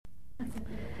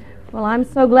Well, I'm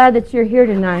so glad that you're here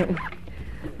tonight.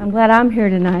 I'm glad I'm here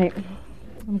tonight.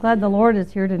 I'm glad the Lord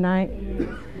is here tonight.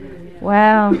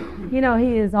 Wow. You know,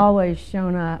 He has always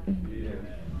shown up.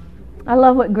 I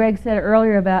love what Greg said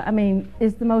earlier about,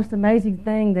 it's the most amazing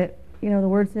thing that, the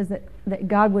Word says that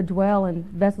God would dwell in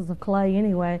vessels of clay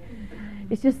anyway.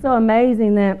 It's just so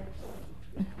amazing that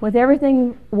with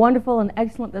everything wonderful and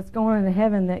excellent that's going on in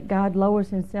heaven, that God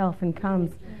lowers Himself and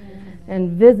comes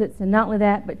and visits, and not only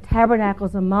that, but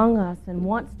tabernacles among us and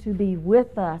wants to be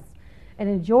with us and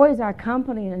enjoys our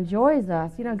company and enjoys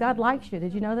us. God likes you.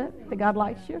 Did you know that? That God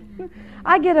likes you?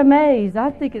 I get amazed. I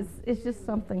think it's just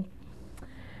something.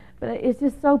 But it's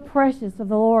just so precious of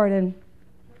the Lord. And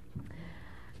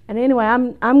anyway,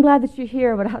 I'm glad that you're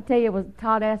here, but I'll tell you what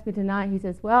Todd asked me tonight. He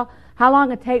says, well, how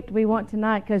long a tape do we want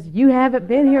tonight? Because you haven't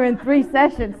been here in 3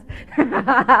 sessions.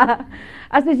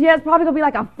 I said, yeah, it's probably going to be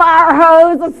like a fire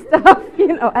hose and stuff.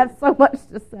 I have so much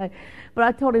to say. But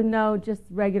I told him, no, just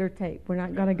regular tape. We're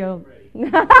not going to go.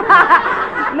 No.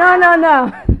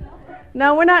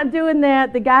 No, we're not doing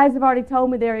that. The guys have already told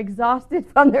me they're exhausted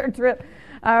from their trip.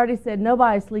 I already said,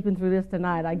 nobody's sleeping through this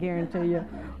tonight, I guarantee you.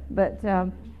 But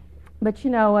you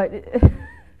know what?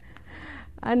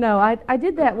 I know. I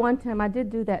did that one time. I did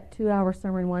do that 2-hour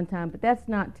sermon one time, but that's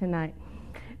not tonight.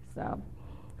 So,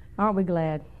 aren't we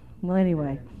glad? Well,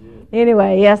 anyway,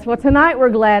 yes. Well, tonight we're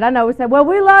glad. I know we said, well,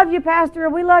 we love you, Pastor,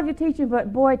 we love you teaching,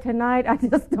 but boy, tonight I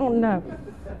just don't know.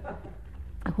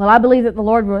 Well, I believe that the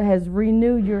Lord has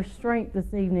renewed your strength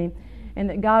this evening, and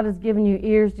that God has given you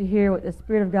ears to hear what the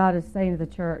Spirit of God is saying to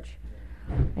the church.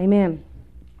 Amen.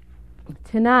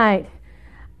 Tonight,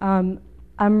 I'm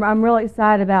really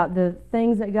excited about the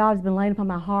things that God has been laying upon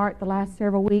my heart the last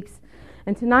several weeks.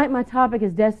 And tonight my topic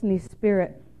is Destiny's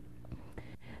Spirit.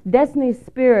 Destiny's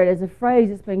Spirit is a phrase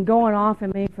that's been going off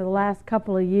in me for the last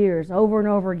couple of years, over and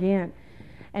over again.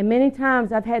 And many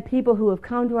times I've had people who have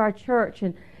come to our church,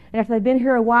 and after they've been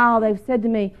here a while, they've said to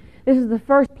me, this is the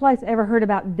first place I ever heard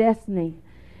about destiny.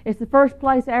 It's the first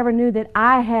place I ever knew that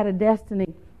I had a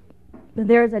destiny.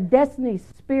 There's a destiny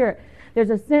spirit. There's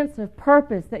a sense of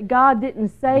purpose, that God didn't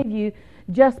save you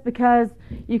just because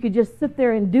you could just sit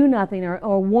there and do nothing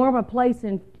or warm a place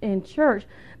in church.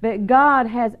 But God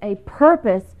has a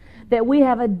purpose, that we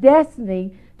have a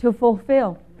destiny to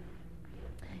fulfill.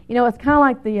 It's kind of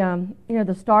like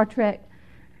the Star Trek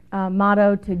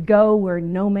motto, to go where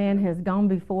no man has gone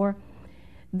before.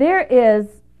 There is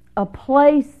a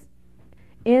place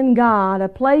in God, a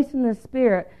place in the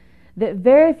Spirit, that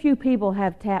very few people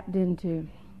have tapped into.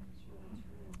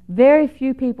 Very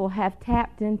few people have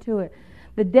tapped into it.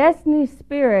 The Destiny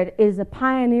Spirit is a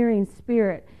pioneering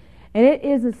spirit. And it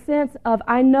is a sense of,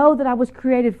 I know that I was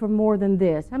created for more than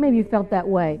this. How many of you felt that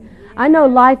way? I know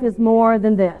life is more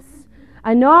than this.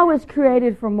 I know I was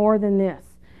created for more than this.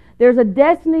 There's a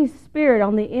Destiny Spirit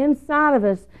on the inside of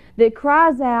us that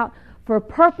cries out for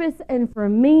purpose and for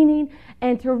meaning,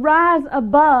 and to rise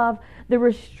above the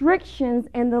restrictions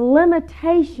and the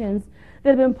limitations that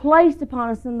have been placed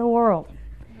upon us in the world.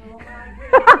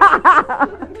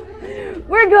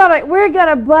 We're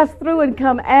gonna bust through and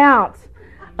come out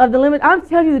of the limit. I'm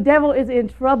telling you, the devil is in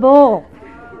trouble.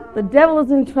 The devil is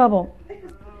in trouble.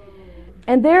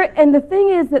 And the thing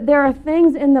is that there are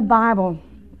things in the Bible.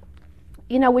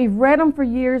 We've read them for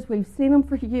years. We've seen them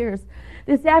for years.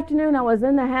 This afternoon I was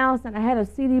in the house and I had a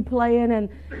CD playing,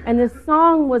 and this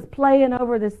song was playing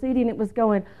over the CD, and it was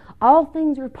going, all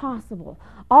things are possible.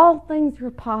 All things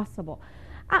are possible.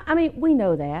 We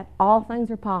know that. All things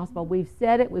are possible. We've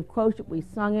said it, we've quoted it, we've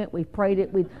sung it, we've prayed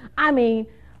it.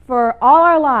 For all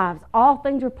our lives, all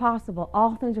things are possible.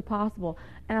 All things are possible.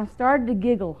 And I started to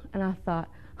giggle, and I thought,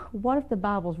 what if the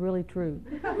Bible's really true?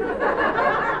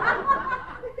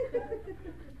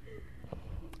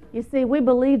 You see, we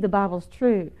believe the Bible's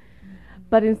true,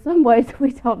 but in some ways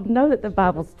we don't know that the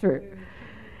Bible's true.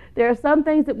 There are some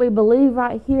things that we believe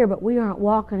right here, but we aren't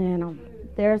walking in them.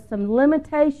 There are some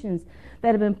limitations that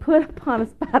have been put upon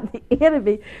us by the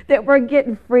enemy that we're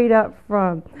getting freed up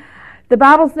from. The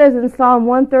Bible says in Psalm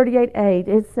 138:8,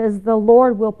 it says, the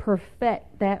Lord will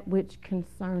perfect that which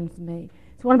concerns me.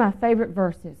 It's one of my favorite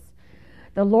verses.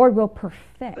 The Lord will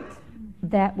perfect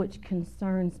that which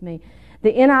concerns me.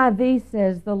 The NIV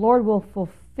says, the Lord will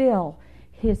fulfill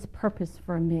His purpose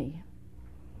for me.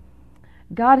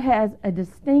 God has a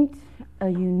distinct, a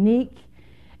unique,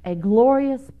 a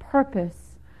glorious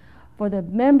purpose for the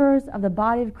members of the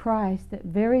body of Christ, that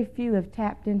very few have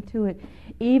tapped into it,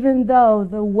 even though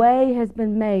the way has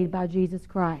been made by Jesus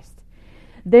Christ.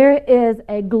 There is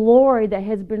a glory that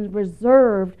has been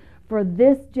reserved for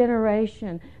this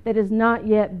generation that has not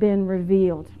yet been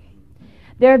revealed.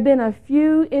 There have been a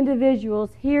few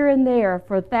individuals here and there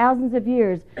for thousands of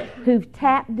years who've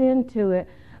tapped into it,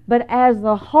 but as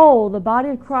a whole, the body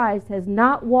of Christ has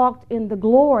not walked in the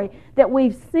glory that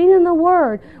we've seen in the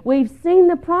Word. We've seen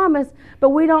the promise, but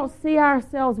we don't see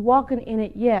ourselves walking in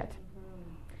it yet.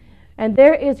 And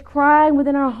there is crying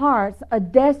within our hearts a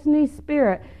destiny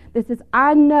spirit that says,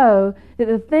 I know that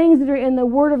the things that are in the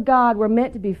Word of God were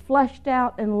meant to be fleshed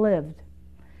out and lived.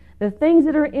 The things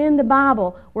that are in the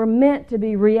Bible were meant to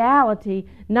be reality,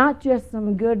 not just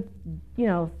some good,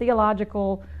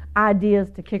 theological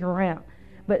ideas to kick around,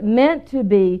 but meant to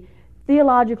be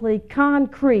theologically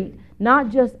concrete, not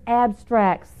just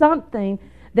abstract, something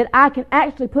that I can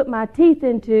actually put my teeth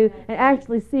into and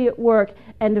actually see it work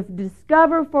and to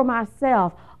discover for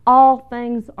myself all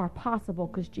things are possible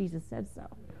because Jesus said so.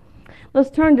 Let's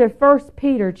turn to 1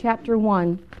 Peter chapter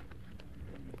 1.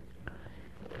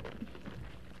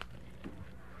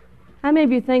 How many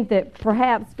of you think that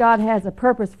perhaps God has a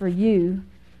purpose for you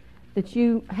that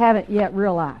you haven't yet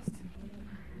realized?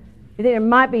 You think there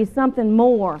might be something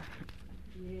more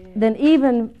than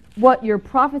even what your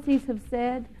prophecies have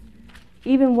said,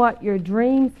 even what your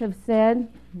dreams have said?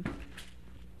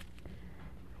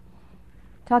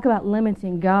 Talk about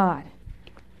limiting God.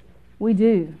 We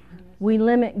do. We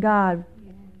limit God.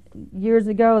 Years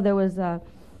ago, there was a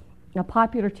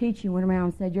popular teaching went around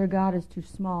and said, your God is too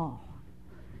small.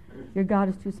 Your God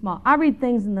is too small. I read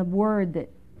things in the Word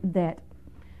that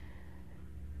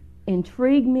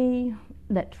intrigue me,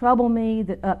 that trouble me,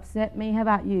 that upset me. How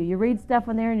about you? You read stuff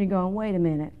in there and you're going, wait a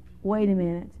minute.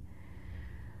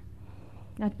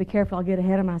 I have to be careful, I'll get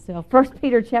ahead of myself. 1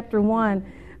 Peter chapter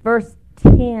 1, verse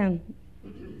 10.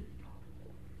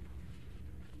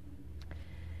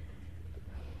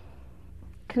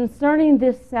 Concerning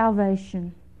this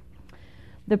salvation,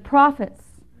 the prophets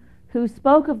who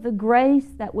spoke of the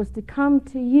grace that was to come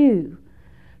to you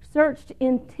searched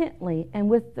intently and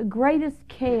with the greatest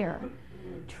care,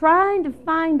 trying to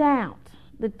find out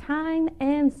the time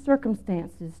and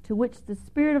circumstances to which the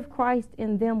Spirit of Christ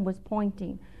in them was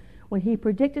pointing when he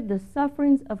predicted the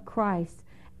sufferings of Christ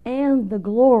and the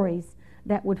glories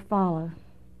that would follow.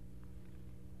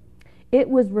 It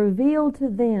was revealed to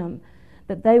them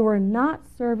that they were not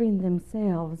serving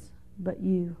themselves but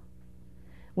you,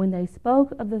 when they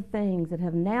spoke of the things that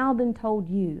have now been told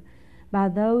you by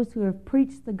those who have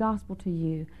preached the gospel to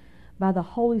you by the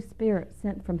Holy Spirit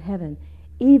sent from heaven.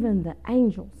 Even the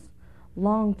angels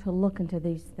long to look into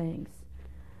these things.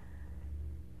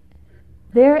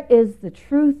 There is the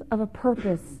truth of a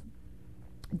purpose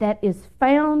that is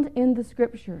found in the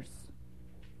Scriptures.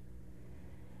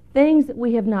 Things that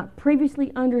we have not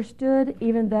previously understood,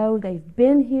 even though they've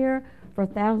been here for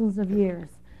thousands of years.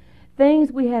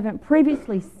 Things we haven't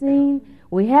previously seen,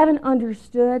 we haven't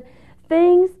understood.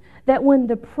 Things that when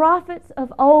the prophets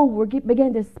of old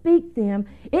began to speak them,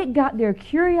 it got their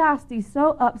curiosity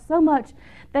so much,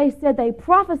 they said they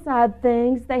prophesied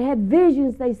things, they had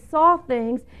visions, they saw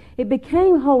things, it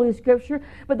became Holy Scripture,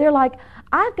 but they're like,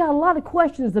 I've got a lot of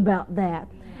questions about that.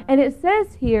 And it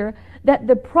says here that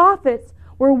the prophets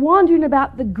were wondering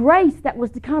about the grace that was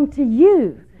to come to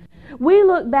you. We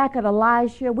look back at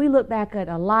Elisha, we look back at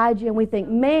Elijah, and we think,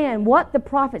 man, what the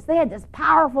prophets, they had this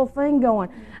powerful thing going.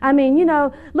 I mean,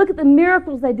 look at the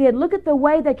miracles they did. Look at the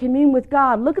way they communed with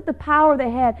God. Look at the power they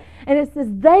had. And it says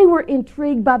they were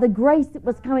intrigued by the grace that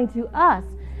was coming to us.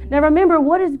 Now remember,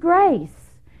 what is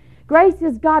grace? Grace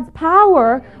is God's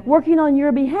power working on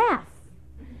your behalf.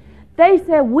 They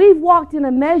said, we've walked in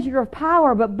a measure of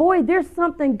power, but boy, there's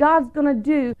something God's going to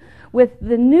do with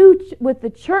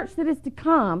the church that is to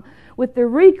come, with the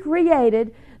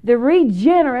recreated, the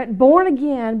regenerate, born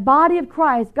again body of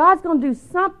Christ. God's going to do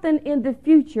something in the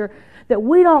future that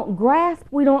we don't grasp,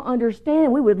 we don't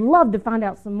understand, we would love to find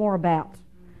out some more about.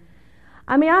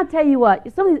 I mean, I'll tell you what,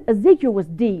 Ezekiel was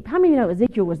deep. How many of you know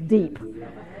Ezekiel was deep?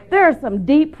 There are some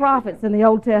deep prophets in the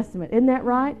Old Testament, isn't that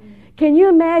right? Can you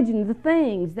imagine the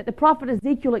things that the prophet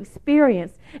Ezekiel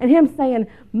experienced and him saying,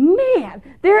 man,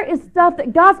 there is stuff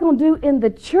that God's going to do in the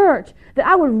church that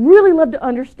I would really love to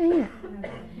understand.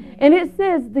 And it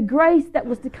says the grace that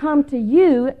was to come to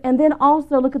you, and then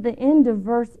also look at the end of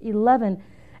verse 11,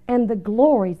 and the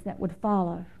glories that would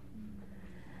follow.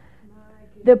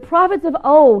 The prophets of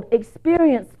old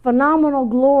experienced phenomenal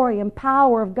glory and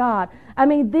power of God. I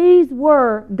mean, these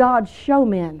were God's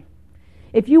showmen.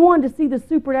 If you wanted to see the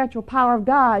supernatural power of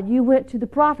God, you went to the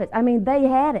prophets. I mean, they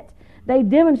had it. They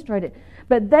demonstrated it.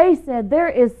 But they said there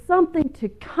is something to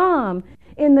come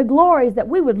in the glories that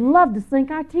we would love to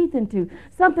sink our teeth into.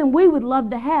 Something we would love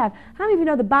to have. How many of you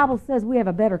know the Bible says we have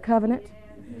a better covenant?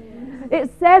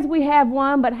 It says we have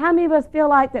one, but how many of us feel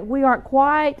like that we aren't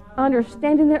quite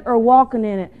understanding it or walking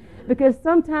in it? Because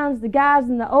sometimes the guys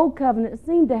in the old covenant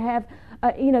seem to have,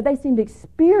 they seem to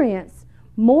experience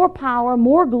more power,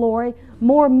 more glory,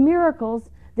 more miracles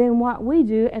than what we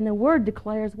do, and the Word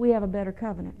declares we have a better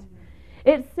covenant.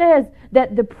 It says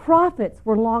that the prophets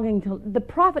were the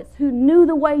prophets who knew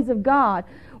the ways of God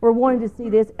were wanting to see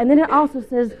this, and then it also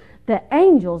says the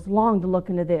angels longed to look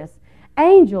into this.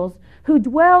 Angels who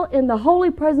dwell in the holy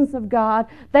presence of God,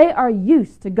 they are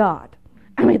used to God.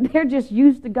 I mean, they're just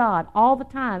used to God all the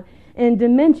time in a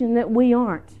dimension that we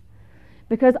aren't.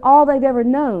 Because all they've ever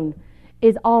known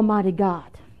is Almighty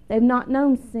God. They've not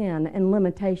known sin and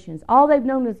limitations. All they've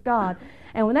known is God.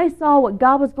 And when they saw what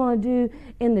God was going to do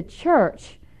in the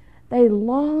church, they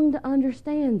longed to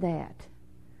understand that.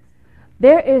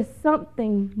 There is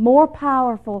something more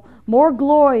powerful, more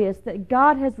glorious that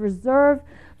God has reserved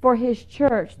for His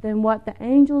church than what the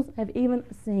angels have even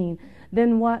seen,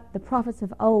 than what the prophets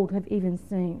of old have even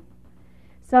seen.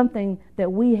 Something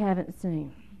that we haven't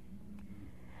seen.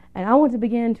 And I want to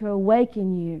begin to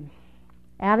awaken you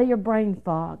out of your brain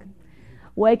fog,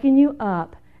 waken you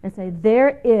up and say,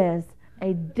 there is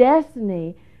a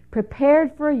destiny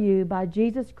prepared for you by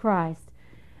Jesus Christ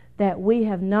that we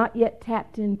have not yet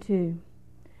tapped into,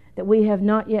 that we have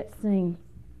not yet seen.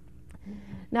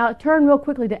 Now turn real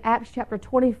quickly to Acts chapter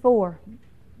 24.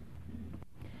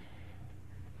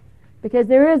 Because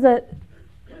there is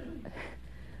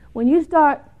when you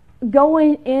start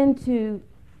going into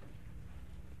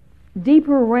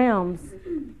deeper realms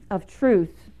of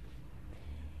truth,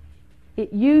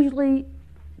 it usually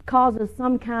causes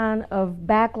some kind of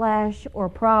backlash or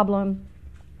problem.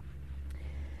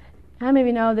 How many of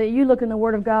you know that you look in the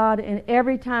Word of God, and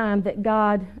every time that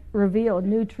God revealed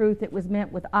new truth, it was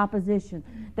met with opposition?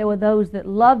 There were those that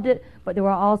loved it, but there were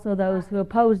also those who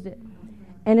opposed it.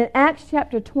 And in Acts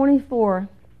chapter 24,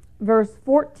 verse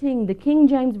 14, the King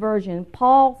James Version,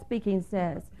 Paul speaking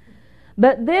says,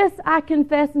 "But this I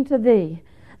confess unto thee,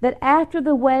 that after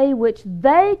the way which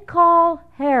they call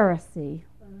heresy,"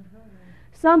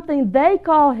 something they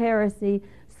call heresy,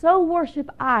 "so worship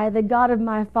I the God of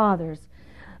my fathers,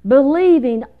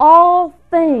 believing all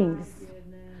things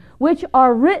which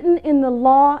are written in the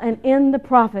law and in the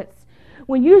prophets."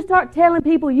 When you start telling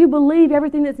people you believe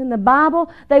everything that's in the Bible,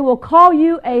 they will call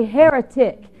you a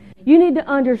heretic. You need to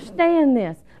understand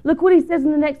this. Look what he says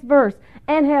in the next verse.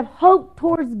 "And have hope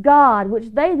towards God,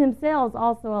 which they themselves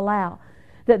also allow,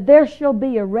 that there shall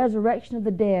be a resurrection of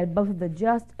the dead, both of the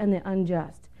just and the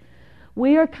unjust."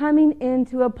 We are coming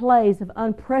into a place of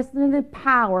unprecedented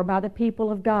power by the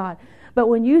people of God. But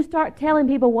when you start telling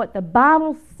people what the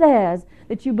Bible says,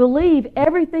 that you believe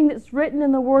everything that's written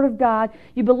in the Word of God,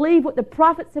 you believe what the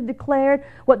prophets have declared,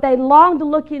 what they long to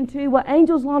look into, what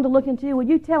angels long to look into, when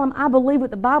you tell them, "I believe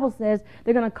what the Bible says,"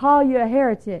 they're going to call you a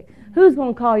heretic. Who's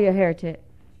going to call you a heretic?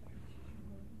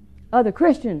 Other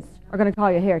Christians are going to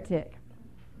call you a heretic.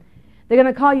 They're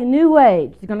going to call you New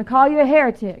Age. They're going to call you a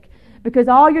heretic because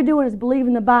all you're doing is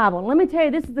believing the Bible. And let me tell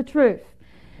you, this is the truth.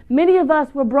 Many of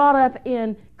us were brought up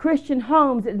in Christian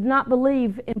homes that did not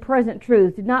believe in present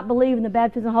truth, did not believe in the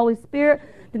baptism of the Holy Spirit,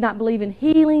 did not believe in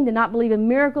healing, did not believe in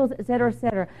miracles, etc.,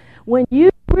 etc. When you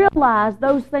realize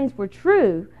those things were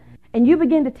true, and you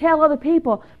begin to tell other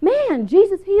people, "Man,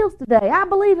 Jesus heals today. I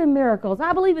believe in miracles.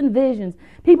 I believe in visions,"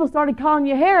 people started calling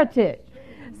you a heretic.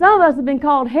 Some of us have been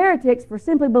called heretics for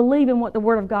simply believing what the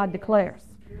Word of God declares.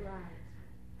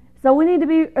 So we need to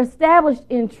be established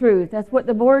in truth. That's what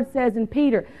the Word says in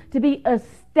Peter, to be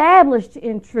established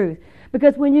in truth.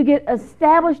 Because when you get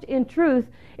established in truth,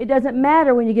 it doesn't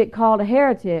matter when you get called a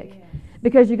heretic,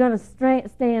 because you're going to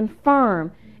stand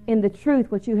firm in the truth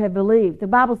which you have believed. The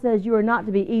Bible says you are not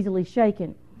to be easily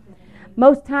shaken.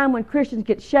 Most time when Christians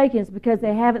get shaken, it's because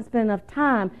they haven't spent enough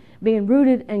time being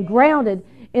rooted and grounded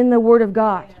in the Word of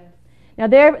God. Now,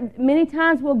 many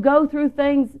times we'll go through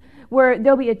things where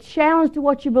there'll be a challenge to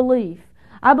what you believe.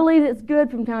 I believe it's good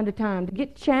from time to time to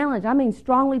get challenged. I mean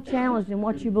strongly challenged in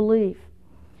what you believe.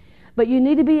 But you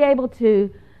need to be able to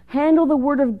handle the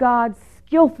Word of God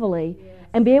skillfully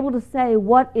and be able to say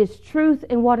what is truth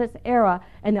and what is error.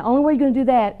 And the only way you're going to do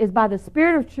that is by the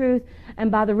Spirit of truth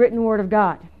and by the written Word of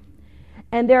God.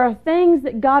 And there are things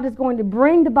that God is going to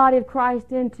bring the body of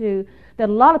Christ into that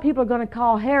a lot of people are going to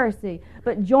call heresy.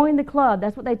 But join the club.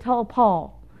 That's what they told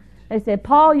Paul. They said,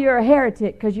 "Paul, you're a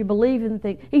heretic because you believe in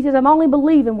things." He says, "I'm only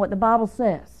believing what the Bible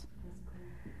says."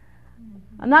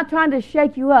 I'm not trying to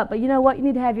shake you up, but you know what? You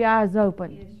need to have your eyes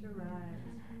open. Yes, you're right.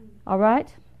 All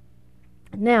right?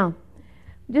 Now,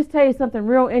 just tell you something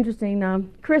real interesting.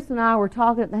 Chris and I were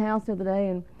talking at the house the other day,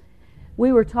 and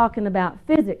we were talking about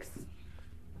physics.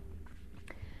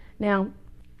 Now,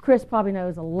 Chris probably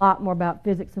knows a lot more about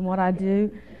physics than what I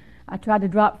do. I tried to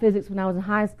drop physics when I was in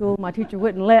high school. My teacher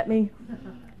wouldn't let me,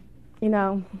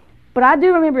 But I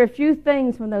do remember a few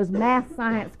things from those math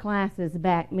science classes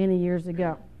back many years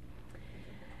ago.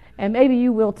 And maybe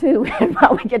you will too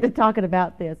while we get to talking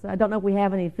about this. I don't know if we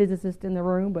have any physicists in the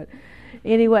room, but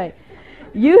anyway,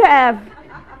 you have,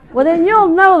 well then you'll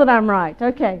know that I'm right.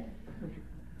 Okay.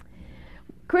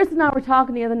 Chris and I were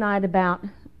talking the other night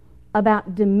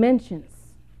about dimensions,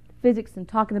 physics, and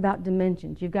talking about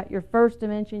dimensions. You've got your first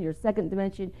dimension, your second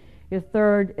dimension, your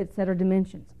third, etc.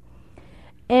 dimensions.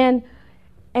 And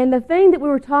the thing that we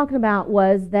were talking about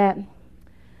was that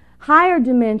higher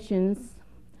dimensions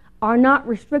are not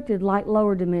restricted like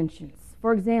lower dimensions.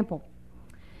 For example,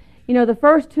 the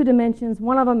first two dimensions,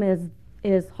 one of them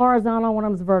is horizontal, one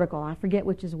of them is vertical. I forget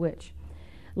which is which.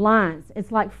 Lines.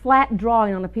 It's like flat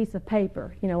drawing on a piece of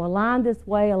paper. A line this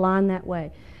way, a line that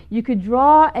way. You could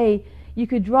draw a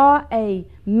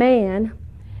man,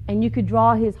 and you could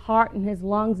draw his heart and his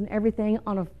lungs and everything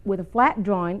with a flat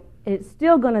drawing. It's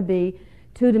still going to be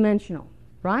two-dimensional,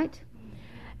 right?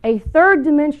 A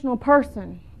third-dimensional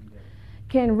person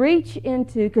can reach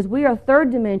into, because we are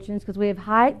third dimensions, because we have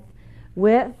height,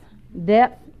 width,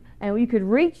 depth, and you could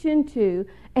reach into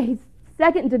a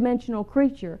second-dimensional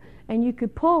creature, and you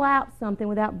could pull out something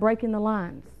without breaking the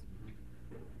lines,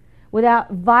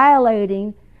 without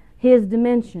violating his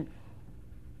dimension,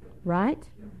 right?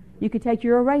 You could take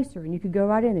your eraser, and you could go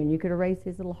right in there, and you could erase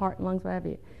his little heart and lungs, what have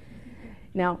you.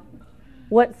 Now,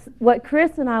 what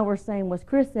Chris and I were saying was,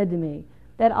 Chris said to me,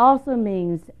 that also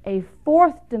means a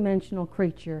fourth-dimensional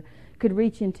creature could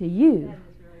reach into you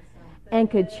and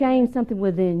could change something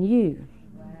within you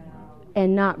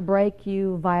and not break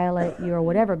you, violate you, or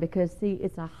whatever, because, see,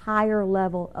 it's a higher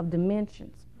level of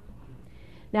dimensions.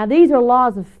 Now, these are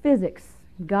laws of physics.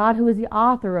 God, who is the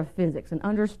author of physics and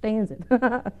understands it.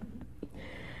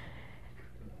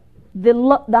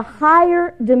 The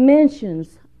higher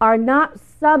dimensions are not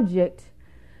subject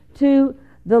to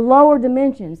the lower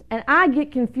dimensions. And I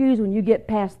get confused when you get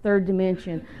past third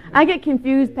dimension. I get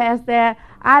confused past that.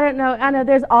 I don't know. I know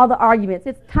there's all the arguments.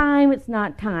 It's time, it's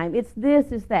not time. It's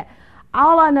this, it's that.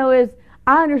 All I know is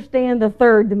I understand the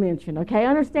third dimension, okay? I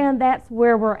understand that's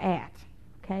where we're at,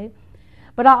 okay?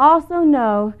 But I also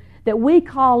know that we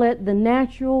call it the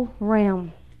natural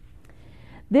realm.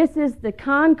 This is the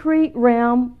concrete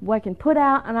realm where I can put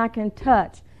out and I can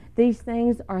touch. These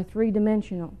things are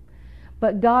three-dimensional.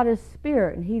 But God is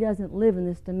spirit, and He doesn't live in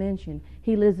this dimension.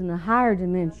 He lives in a higher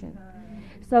dimension.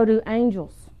 So do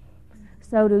angels.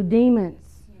 So do demons.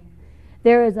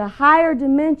 There is a higher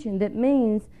dimension that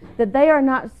means that they are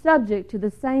not subject to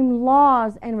the same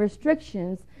laws and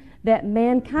restrictions that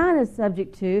mankind is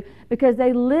subject to, because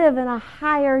they live in a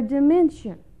higher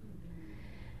dimension.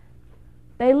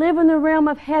 They live in the realm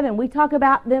of heaven. We talk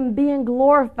about them being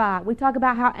glorified. We talk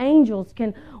about how angels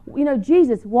can,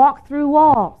 Jesus walked through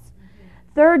walls.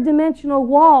 Third-dimensional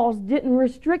walls didn't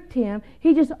restrict Him.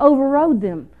 He just overrode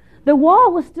them. The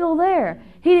wall was still there.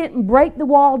 He didn't break the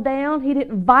wall down. He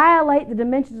didn't violate the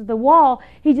dimensions of the wall.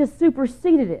 He just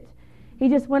superseded it. He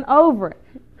just went over it.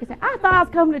 He said, I thought I was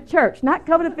coming to church, not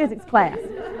coming to physics class.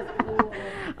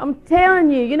 I'm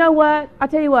telling you, you know what? I'll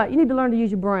tell you what, you need to learn to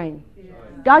use your brain.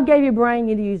 God gave you a brain,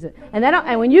 you need to use it.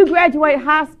 And when you graduate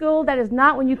high school, that is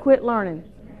not when you quit learning.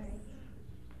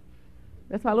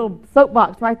 That's my little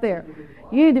soapbox right there.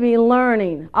 You need to be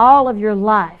learning all of your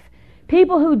life.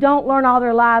 People who don't learn all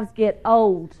their lives get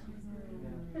old.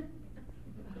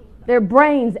 Their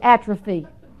brains atrophy.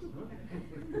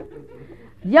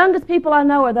 The youngest people I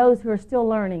know are those who are still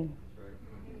learning.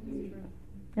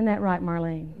 Isn't that right,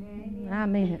 Marlene? I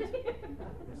mean it.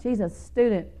 She's a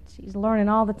student. She's learning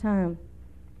all the time.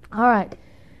 All right.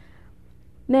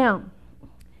 Now,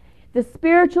 the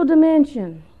spiritual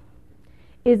dimension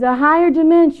is a higher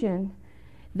dimension.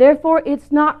 Therefore,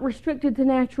 it's not restricted to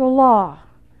natural law.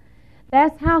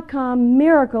 That's how come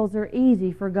miracles are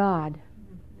easy for God.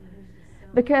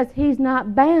 Because He's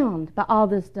not bound by all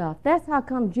this stuff. That's how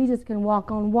come Jesus can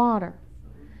walk on water.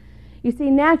 You see,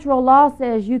 natural law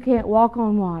says you can't walk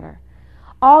on water.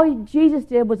 All Jesus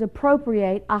did was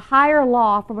appropriate a higher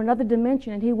law from another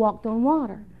dimension, and He walked on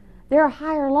water. There are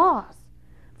higher laws.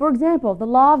 For example, the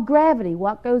law of gravity.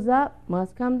 What goes up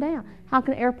must come down. How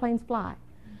can airplanes fly?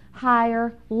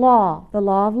 Higher law. The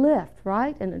law of lift,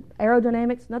 right? And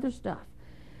aerodynamics and other stuff.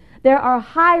 There are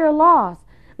higher laws.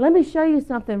 Let me show you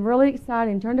something really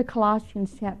exciting. Turn to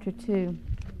Colossians chapter 2.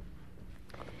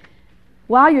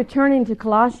 While you're turning to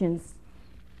Colossians,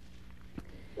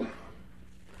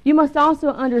 you must also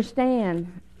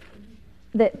understand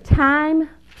that time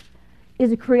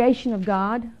is a creation of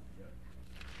God.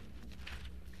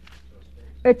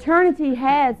 Eternity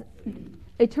has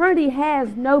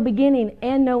no beginning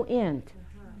and no end.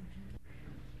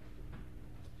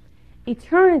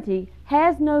 Eternity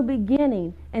has no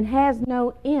beginning and has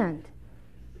no end.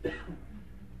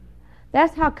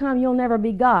 That's how come you'll never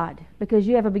be God, because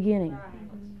you have a beginning.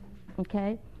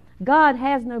 Okay? God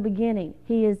has no beginning.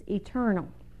 He is eternal.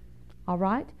 All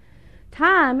right?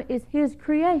 Time is His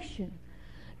creation.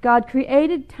 God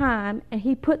created time, and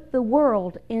He put the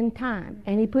world in time,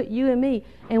 and He put you and me,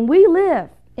 and we live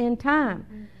in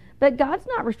time. But God's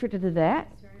not restricted to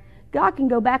that. God can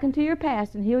go back into your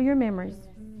past and heal your memories.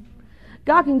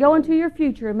 God can go into your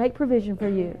future and make provision for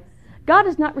you. God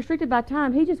is not restricted by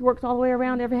time. He just works all the way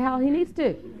around every how He needs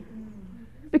to,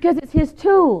 because it's His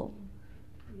tool.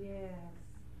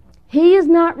 He is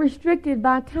not restricted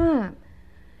by time,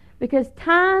 because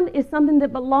time is something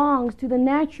that belongs to the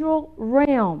natural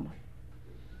realm.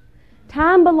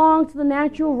 Time belongs to the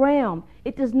natural realm.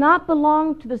 It does not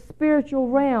belong to the spiritual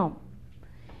realm.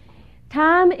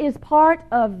 Time is part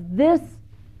of this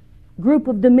group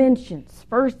of dimensions,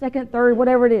 first, second, third,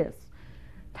 whatever it is.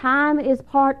 Time is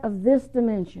part of this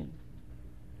dimension.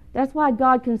 That's why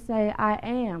God can say, I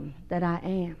am that I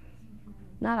am.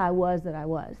 Not I was that I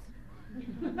was.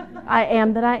 I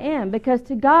am that I am. Because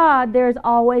to God, there's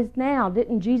always now.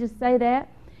 Didn't Jesus say that?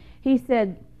 He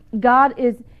said, God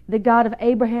is the God of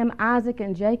Abraham, Isaac,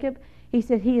 and Jacob. He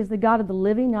said He is the God of the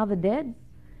living, not the dead.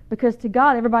 Because to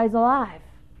God, everybody's alive.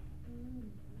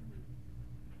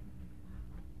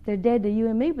 They're dead to you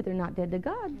and me, but they're not dead to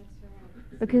God.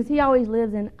 Because He always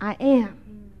lives in I am,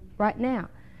 right now.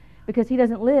 Because He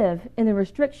doesn't live in the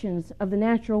restrictions of the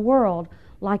natural world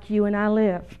like you and I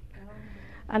live.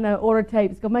 I know, order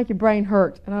tapes. It's going to make your brain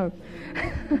hurt. I know.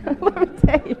 Let me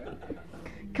tell you.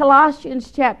 Colossians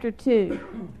chapter 2.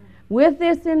 With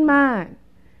this in mind,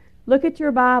 look at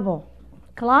your Bible.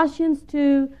 Colossians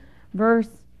 2, verse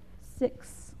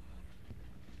 6.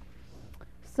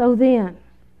 So then,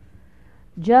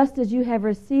 just as you have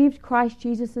received Christ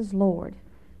Jesus as Lord,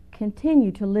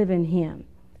 continue to live in Him,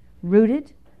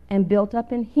 rooted and built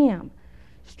up in Him,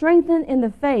 strengthened in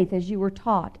the faith as you were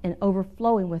taught, and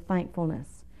overflowing with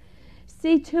thankfulness.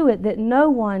 See to it that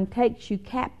no one takes you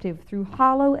captive through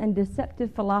hollow and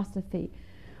deceptive philosophy,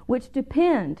 which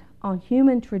depend on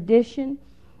human tradition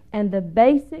and the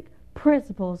basic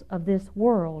principles of this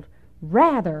world,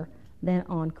 rather than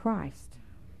on Christ.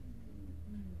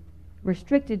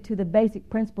 Restricted to the basic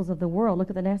principles of the world. Look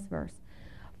at the next verse.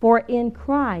 For in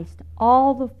Christ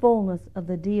all the fullness of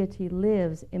the deity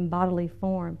lives in bodily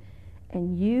form,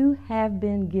 and you have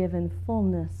been given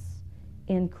fullness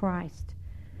in Christ,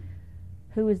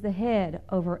 who is the head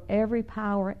over every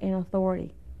power and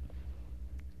authority.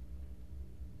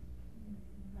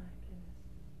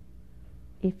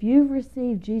 If you've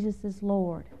received Jesus as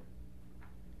Lord,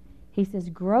 He says,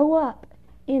 grow up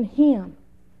in Him.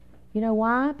 You know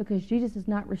why? Because Jesus is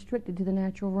not restricted to the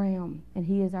natural realm, and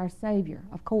He is our Savior,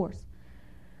 of course.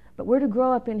 But we're to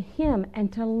grow up in Him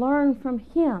and to learn from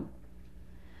Him.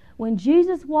 When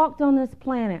Jesus walked on this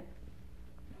planet,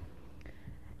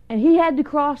 and He had to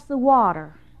cross the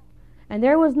water, and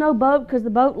there was no boat because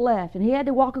the boat left, and He had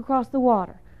to walk across the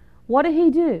water, what did He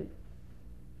do?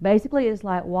 Basically, it's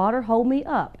like, water, hold me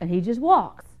up. And He just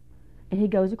walks, and He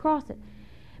goes across it.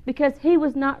 Because He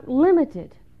was not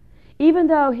limited. Even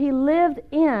though He lived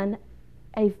in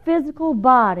a physical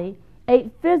body,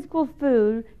 ate physical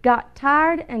food, got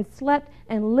tired and slept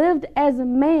and lived as a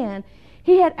man,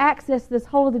 He had access to this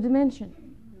whole other dimension.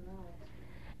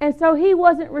 And so He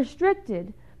wasn't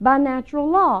restricted by natural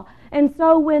law. And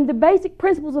so when the basic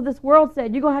principles of this world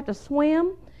said, you're going to have to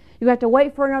swim, you have to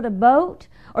wait for another boat,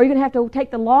 or you're going to have to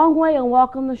take the long way and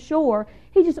walk on the shore,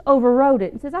 He just overrode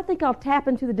it and says, I think I'll tap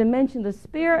into the dimension of the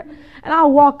Spirit and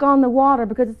I'll walk on the water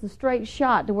because it's a straight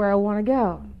shot to where I want to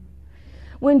go.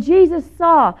 When Jesus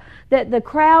saw that the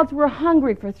crowds were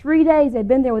hungry for 3 days, they'd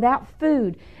been there without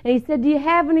food, and He said, do you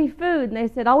have any food? And they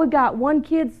said, oh, we've got one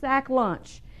kid's sack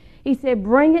lunch. He said,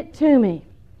 bring it to me.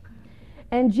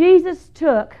 And Jesus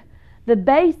took the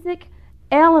basic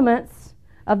elements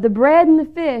of the bread and the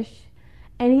fish,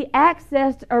 and He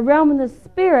accessed a realm in the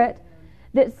Spirit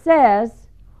that says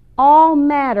all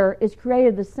matter is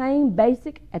created the same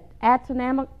basic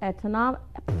atomic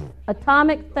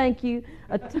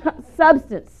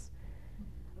substance.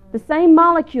 The same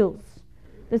molecules,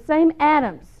 the same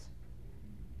atoms.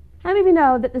 How many of you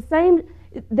know that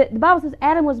the Bible says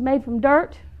Adam was made from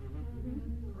dirt?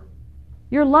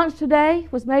 Your lunch today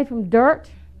was made from dirt.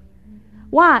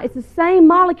 Why? It's the same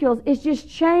molecules. It's just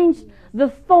changed the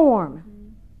form.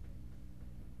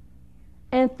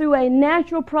 And through a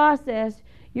natural process,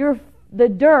 your the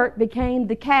dirt became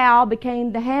the cow,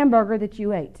 became the hamburger that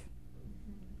you ate.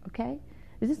 Okay?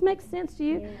 Does this make sense to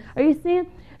you? Yes. Are you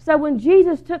seeing? So when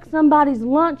Jesus took somebody's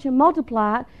lunch and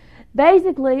multiplied,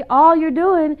 basically all you're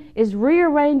doing is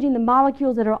rearranging the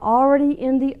molecules that are already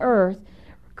in the earth,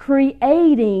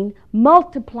 creating,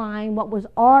 multiplying what was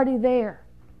already there.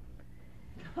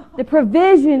 The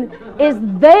provision is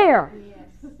there.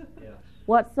 Yes.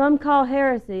 What some call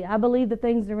heresy, I believe the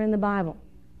things that are in the Bible.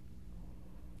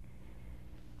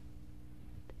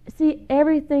 See,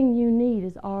 everything you need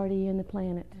is already in the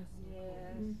planet. Yes.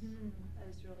 Mm-hmm.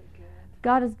 That's really good.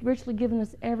 God has richly given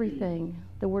us everything,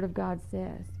 the Word of God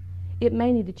says. It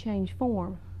may need to change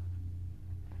form.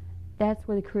 That's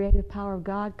where the creative power of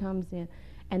God comes in.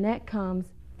 And that comes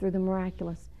through the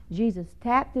miraculous. Jesus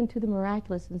tapped into the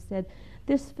miraculous and said,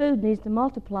 this food needs to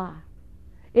multiply.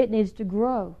 It needs to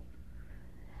grow.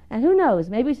 And who knows,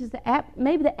 maybe it's just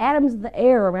maybe the atoms of the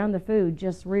air around the food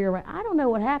just rearranged. I don't know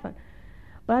what happened.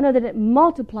 But I know that it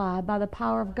multiplied by the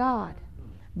power of God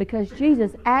because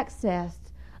Jesus accessed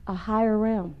a higher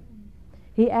realm.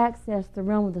 He accessed the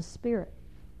realm of the Spirit.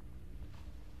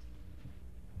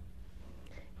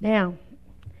 Now,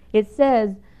 it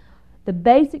says the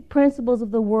basic principles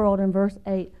of the world in verse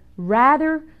 8,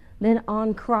 rather than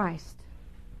on Christ.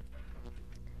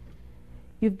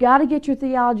 You've got to get your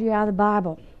theology out of the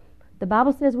Bible. The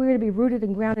Bible says we're to be rooted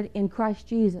and grounded in Christ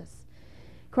Jesus.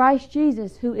 Christ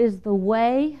Jesus, who is the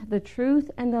way, the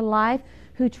truth, and the life,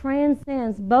 who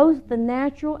transcends both the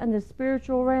natural and the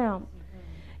spiritual realm.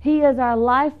 He is our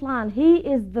lifeline. He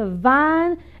is the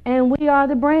vine, and we are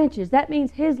the branches. That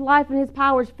means His life and His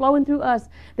power is flowing through us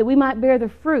that we might bear the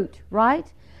fruit,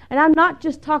 right? And I'm not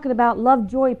just talking about love,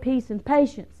 joy, peace, and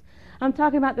patience. I'm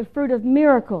talking about the fruit of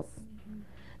miracles,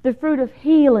 the fruit of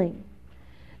healing,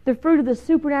 the fruit of the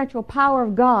supernatural power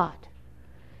of God.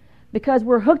 Because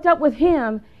we're hooked up with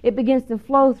Him, it begins to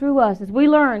flow through us as we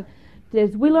learn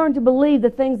to believe the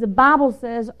things the Bible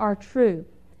says are true.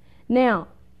 Now,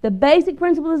 the basic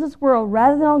principle of this world,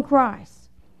 rather than on Christ,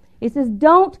 it says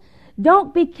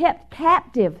don't be kept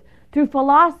captive through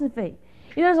philosophy.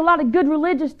 You know, there's a lot of good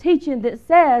religious teaching that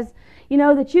says,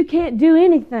 that you can't do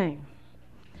anything.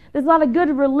 There's a lot of good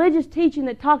religious teaching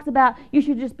that talks about you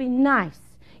should just be nice.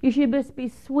 You should just be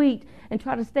sweet and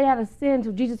try to stay out of sin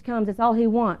until Jesus comes. That's all He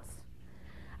wants.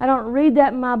 I don't read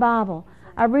that in my Bible.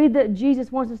 I read that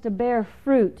Jesus wants us to bear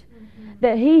fruit,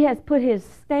 that He has put His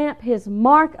stamp, His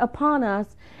mark upon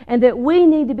us, and that we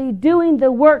need to be doing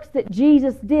the works that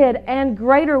Jesus did, and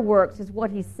greater works is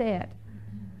what He said.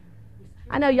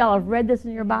 I know y'all have read this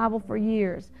in your Bible for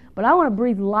years, but I want to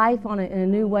breathe life on it in a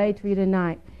new way to you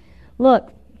tonight.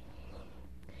 Look,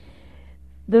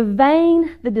 the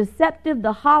vain, the deceptive,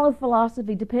 the hollow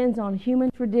philosophy depends on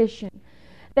human tradition.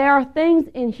 There are things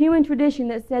in human tradition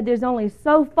that said there's only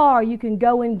so far you can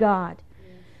go in God.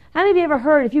 Yes. How many of you ever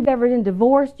heard if you've ever been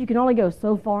divorced, you can only go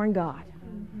so far in God?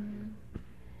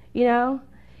 Mm-hmm.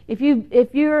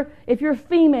 If you're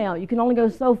female, you can only go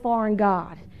so far in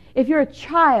God. If you're a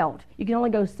child, you can only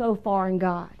go so far in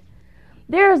God.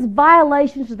 There's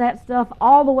violations of that stuff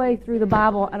all the way through the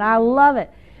Bible, and I love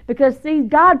it. Because, see,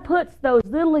 God puts those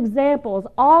little examples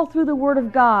all through the Word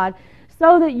of God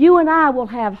so that you and I will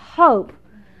have hope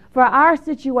for our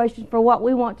situation, for what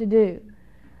we want to do.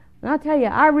 And I'll tell you,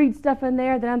 I read stuff in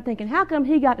there that I'm thinking, how come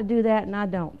he got to do that and I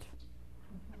don't?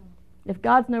 If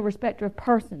God's no respecter of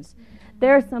persons.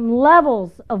 There are some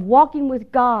levels of walking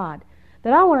with God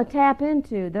that I want to tap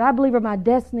into, that I believe are my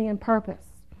destiny and purpose.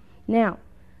 Now,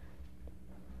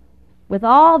 with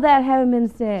all that having been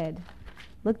said,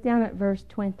 look down at verse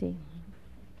 20.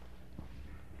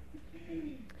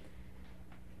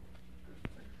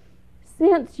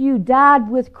 Since you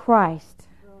died with Christ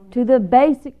to the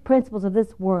basic principles of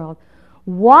this world,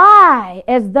 why,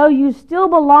 as though you still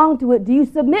belong to it, do you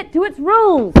submit to its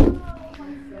rules? God,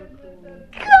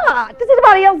 does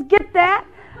anybody else get that?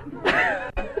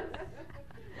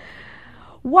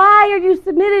 Why are you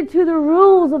submitted to the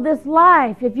rules of this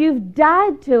life? If you've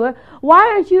died to it, why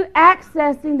aren't you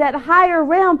accessing that higher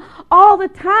realm all the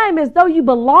time as though you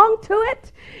belong to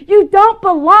it? You don't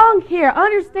belong here.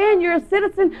 Understand, you're a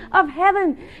citizen of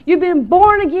heaven. You've been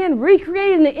born again,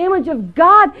 recreated in the image of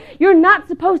God. You're not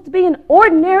supposed to be an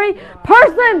ordinary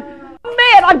person.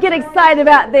 Man, I get excited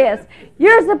about this.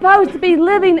 You're supposed to be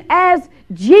living as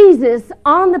Jesus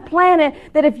on the planet,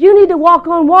 that if you need to walk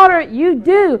on water, you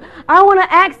do. I want to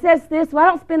access this so I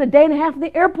don't spend a day and a half in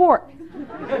the airport.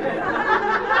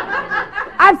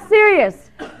 I'm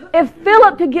serious. if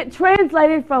Philip could get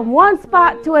translated from one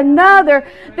spot to another,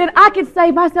 then I could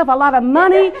save myself a lot of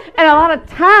money and a lot of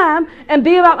time and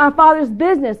be about my Father's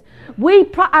business.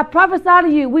 I prophesy to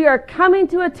you, we are coming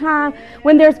to a time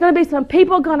when there's going to be some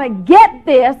people going to get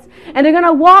this, and they're going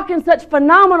to walk in such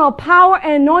phenomenal power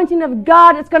and anointing of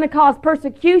God. It's going to cause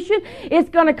persecution. It's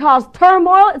going to cause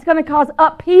turmoil. It's going to cause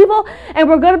upheaval, and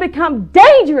we're going to become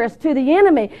dangerous to the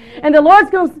enemy. And the Lord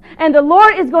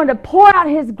is going to pour out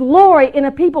His glory in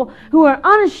a people who are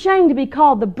unashamed to be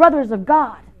called the brothers of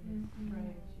God.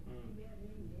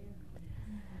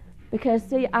 Because,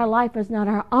 see, our life is not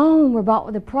our own. We're bought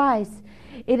with a price.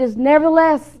 It is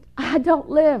nevertheless, I don't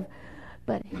live,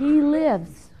 but He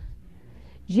lives.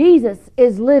 Jesus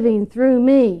is living through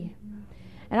me.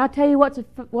 And I'll tell you what's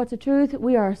the truth.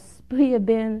 We have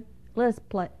been,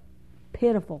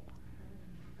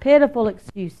 pitiful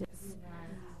excuses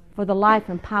for the life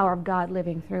and power of God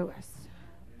living through us.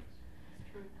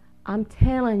 I'm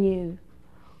telling you,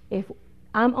 if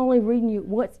I'm only reading you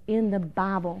what's in the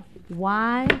Bible,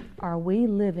 why are we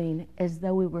living as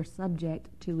though we were subject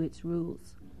to its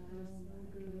rules?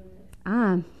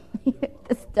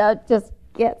 This stuff just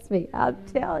gets me. I'm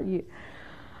telling you.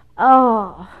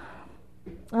 Oh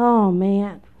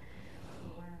man.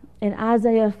 In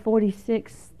Isaiah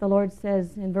 46, the Lord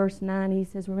says in verse 9, He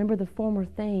says, remember the former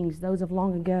things, those of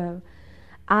long ago.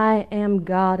 I am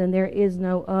God and there is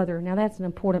no other. Now that's an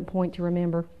important point to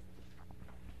remember.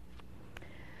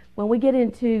 When we get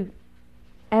into,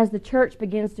 as the church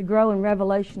begins to grow in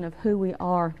revelation of who we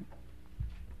are,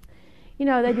 you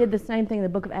know, they did the same thing in the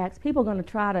book of Acts. People are going to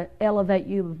try to elevate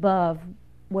you above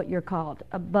what you're called,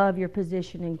 above your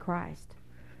position in Christ.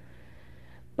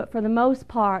 But for the most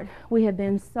part, we have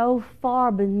been so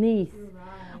far beneath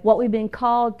what we've been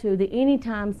called to that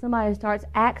anytime somebody starts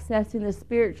accessing the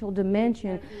spiritual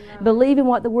dimension, believing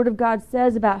what the Word of God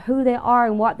says about who they are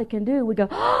and what they can do, we go,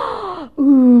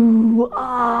 ooh,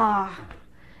 ah,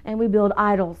 and we build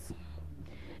idols.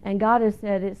 And God has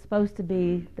said it's supposed to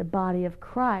be the body of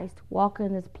Christ walking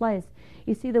in this place.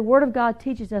 You see, the Word of God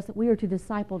teaches us that we are to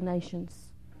disciple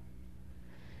nations.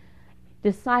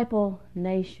 Disciple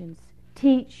nations.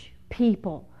 Teach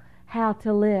people how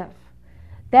to live.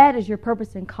 That is your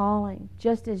purpose and calling,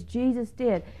 just as Jesus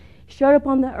did. He showed up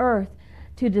on the earth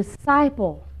to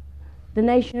disciple the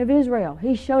nation of Israel.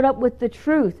 He showed up with the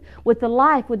truth, with the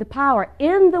life, with the power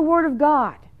in the Word of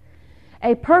God.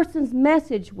 A person's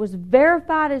message was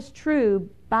verified as true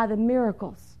by the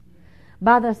miracles,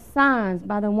 by the signs,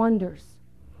 by the wonders.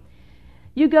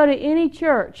 You go to any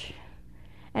church,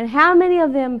 and how many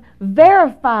of them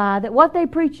verify that what they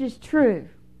preach is true?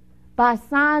 By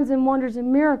signs and wonders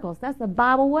and miracles. That's the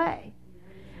Bible way.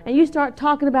 And you start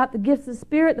talking about the gifts of the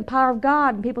Spirit, the power of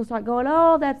God, and people start going,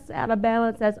 oh, that's out of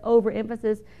balance, that's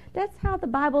overemphasis. That's how the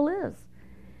Bible is.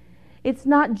 It's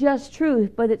not just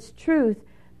truth, but it's truth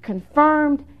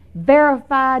confirmed,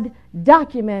 verified,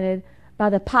 documented by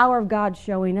the power of God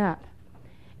showing up.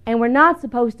 And we're not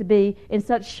supposed to be in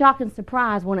such shock and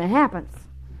surprise when it happens.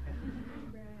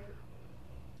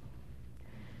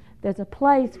 There's a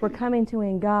place we're coming to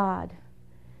in God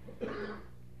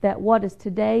that what is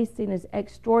today seen as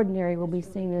extraordinary will be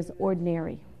seen as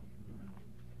ordinary.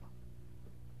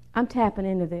 I'm tapping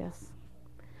into this.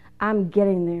 I'm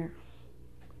getting there.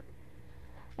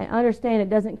 And understand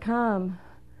it doesn't come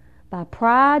by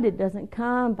pride. It doesn't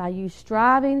come by you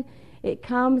striving. It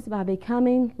comes by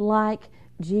becoming like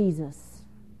Jesus.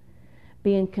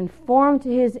 Being conformed to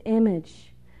His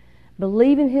image.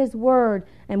 Believing His word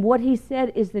and what He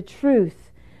said is the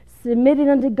truth. Submitting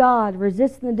unto God,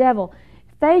 resisting the devil.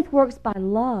 Faith works by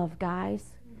love,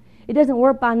 guys. It doesn't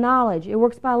work by knowledge. It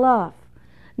works by love.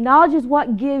 Knowledge is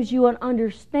what gives you an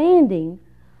understanding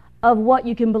of what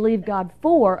you can believe God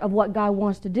for, of what God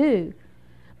wants to do.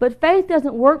 But faith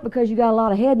doesn't work because you got a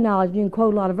lot of head knowledge and you can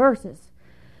quote a lot of verses.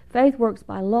 Faith works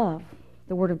by love,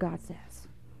 the Word of God says.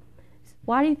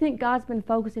 Why do you think God's been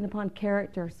focusing upon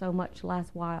character so much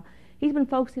last while? He's been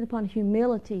focusing upon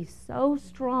humility so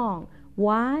strong.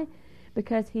 Why?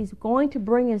 Because He's going to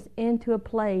bring us into a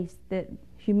place that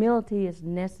humility is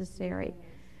necessary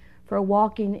for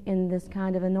walking in this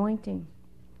kind of anointing,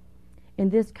 in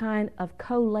this kind of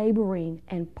co-laboring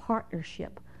and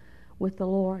partnership with the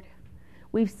Lord.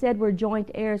 We've said we're joint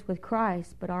heirs with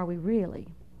Christ, but are we really?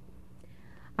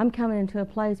 I'm coming into a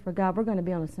place where, God, we're going to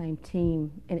be on the same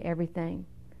team in everything.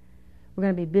 We're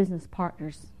going to be business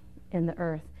partners in the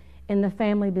earth, in the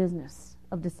family business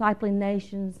of discipling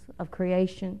nations, of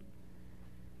creation.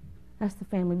 That's the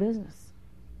family business.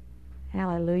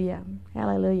 Hallelujah.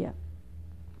 Hallelujah.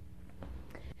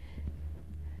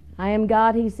 I am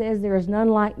God, he says, there is none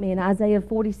like me. In Isaiah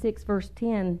 46, verse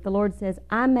 10, the Lord says,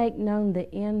 I make known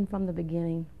the end from the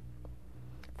beginning,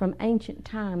 from ancient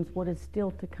times what is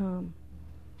still to come.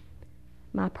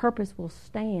 My purpose will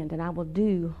stand, and I will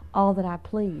do all that I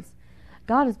please.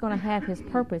 God is going to have his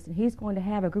purpose, and he's going to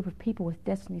have a group of people with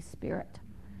destiny spirit.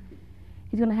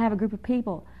 He's going to have a group of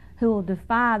people who will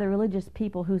defy the religious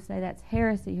people who say that's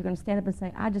heresy, who are going to stand up and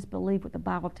say, I just believe what the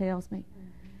Bible tells me.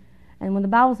 And when the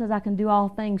Bible says I can do all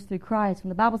things through Christ, when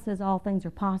the Bible says all things are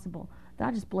possible, then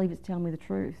I just believe it's telling me the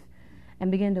truth.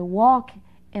 And begin to walk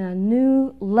in a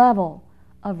new level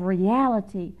of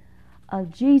reality of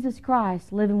Jesus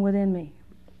Christ living within me.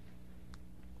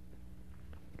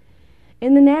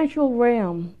 In the natural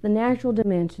realm, the natural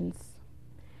dimensions,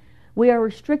 we are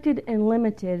restricted and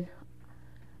limited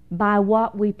by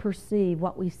what we perceive,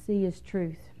 what we see as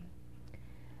truth.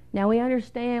 Now we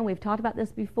understand, we've talked about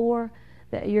this before,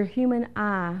 that your human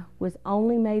eye was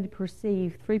only made to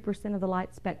perceive 3% of the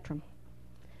light spectrum.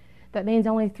 That means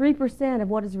only 3% of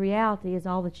what is reality is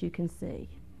all that you can see.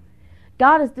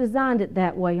 God has designed it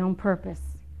that way on purpose.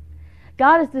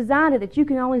 God has designed it that you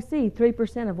can only see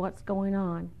 3% of what's going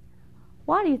on.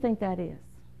 Why do you think that is?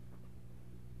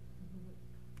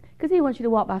 Because he wants you to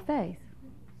walk by faith.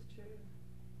 It's true.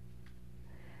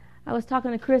 I was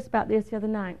talking to Chris about this the other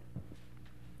night.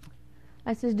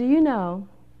 I says, do you know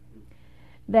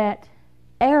that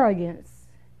arrogance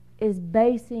is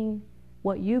basing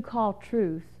what you call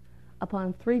truth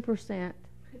upon 3%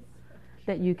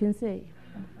 that you can see?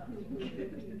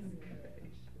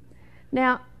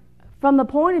 Now, from the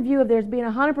point of view of there's being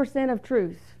 100% of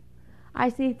truth, I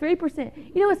see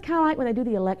 3%. You know, it's kind of like when they do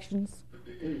the elections.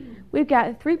 We've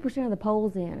got 3% of the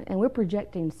polls in, and we're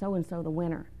projecting so-and-so the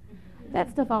winner. That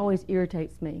stuff always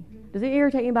irritates me. Does it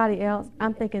irritate anybody else?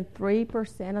 I'm thinking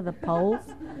 3% of the polls?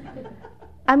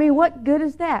 I mean, what good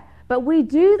is that? But we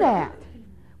do that.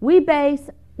 We base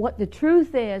what the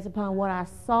truth is upon what I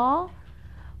saw,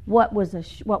 what was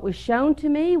shown to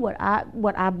me, what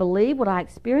I believe, what I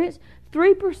experienced.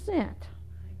 3%.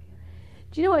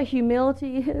 Do you know what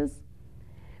humility is?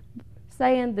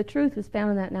 Saying the truth is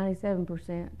found in that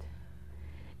 97%.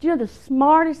 Do you know the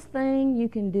smartest thing you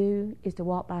can do is to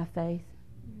walk by faith?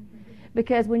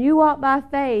 Because when you walk by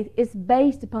faith, it's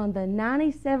based upon the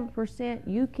 97%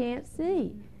 you can't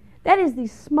see. That is the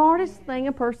smartest thing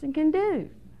a person can do.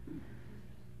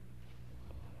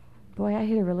 Boy, I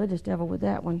hit a religious devil with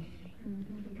that one.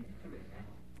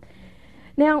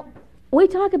 Now, I'm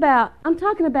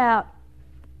talking about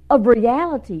a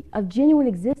reality of genuine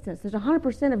existence. There's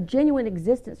 100% of genuine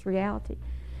existence reality.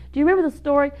 Do you remember the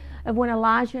story of when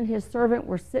Elijah and his servant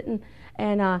were sitting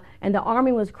and the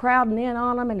army was crowding in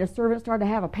on them, and the servant started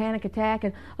to have a panic attack,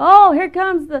 and here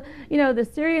comes the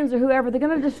Syrians or whoever. They're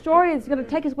going to destroy us. It's going to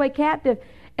take us away captive.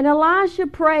 And Elisha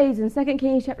prays in 2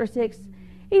 Kings chapter 6.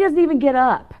 He doesn't even get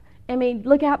up. I mean,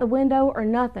 look out the window or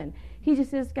nothing. He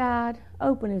just says, God,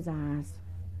 open his eyes.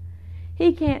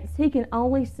 He can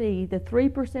only see the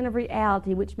 3% of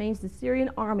reality, which means the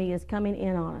Syrian army is coming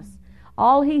in on us.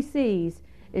 All he sees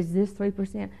is this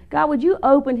 3%. God, would you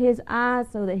open his eyes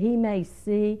so that he may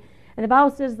see? And the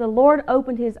Bible says the Lord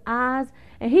opened his eyes,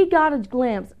 and he got a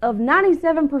glimpse of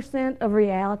 97% of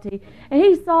reality, and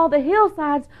he saw the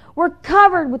hillsides were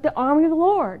covered with the army of the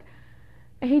Lord.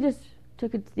 And he just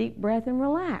took a deep breath and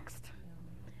relaxed.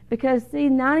 Because, see,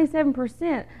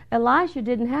 97%, Elisha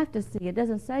didn't have to see. It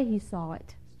doesn't say he saw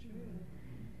it.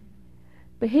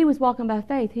 But he was walking by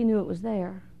faith. He knew it was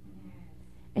there.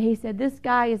 And he said, this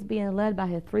guy is being led by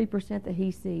the 3% that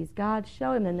he sees. God,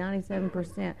 show him the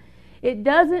 97%. It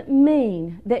doesn't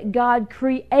mean that God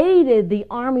created the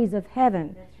armies of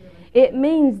heaven. It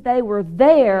means they were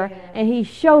there and he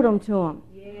showed them to them.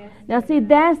 Now, see,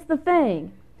 that's the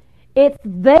thing. It's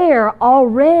there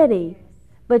already,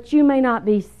 but you may not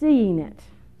be seeing it.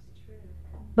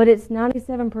 But it's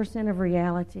 97% of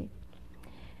reality.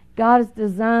 God has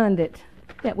designed it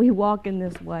that we walk in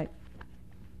this way.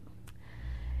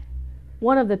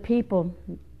 One of the people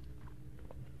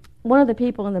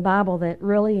in the Bible that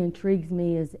really intrigues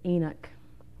me is Enoch.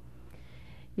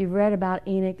 You've read about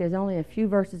Enoch. There's only a few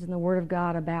verses in the Word of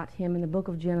God about him in the book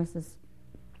of Genesis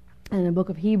and the book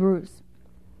of Hebrews.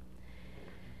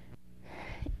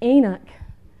 Enoch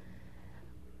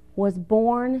was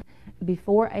born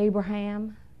before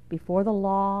Abraham, before the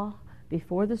law,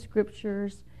 before the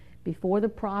scriptures, before the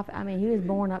prophet. I mean, he was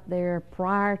born up there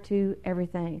prior to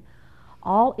everything.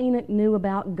 All Enoch knew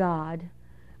about God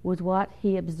was what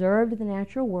he observed in the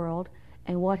natural world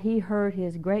and what he heard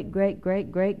his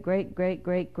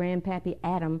great-great-great-great-great-great-grandpappy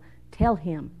Adam tell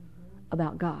him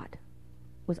about God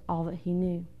was all that he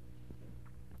knew.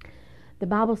 The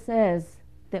Bible says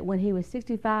that when he was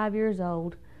 65 years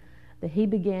old, that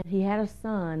he had a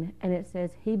son, and it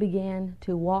says he began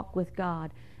to walk with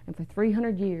God. And for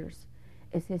 300 years,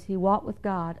 it says he walked with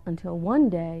God until one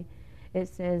day, it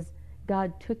says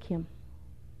God took him.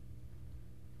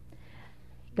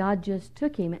 God just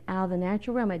took him out of the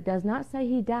natural realm. It does not say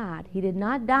he died. He did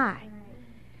not die.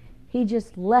 He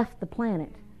just left the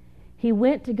planet. He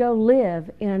went to go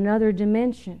live in another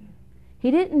dimension.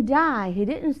 He didn't die. He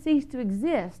didn't cease to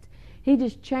exist. He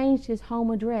just changed his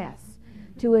home address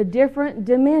to a different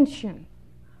dimension.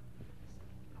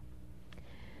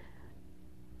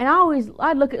 And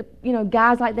I look at,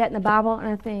 guys like that in the Bible, and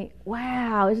I think,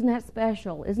 wow, isn't that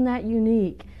special? Isn't that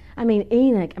unique? I mean,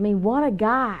 Enoch, what a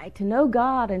guy to know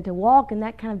God and to walk in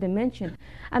that kind of dimension.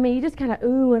 You just kind of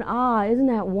ooh and ah, isn't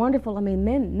that wonderful?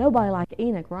 Nobody like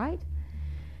Enoch, right?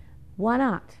 Why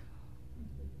not?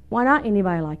 Why not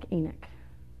anybody like Enoch?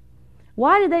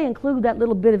 Why did they include that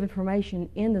little bit of information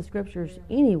in the scriptures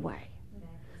anyway?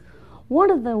 One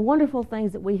of the wonderful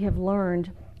things that we have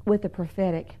learned with the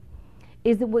prophetic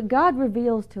is that what God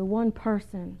reveals to one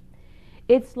person,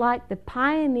 it's like the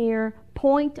pioneer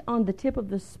point on the tip of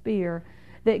the spear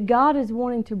that God is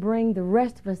wanting to bring the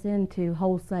rest of us into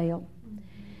wholesale.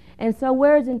 And so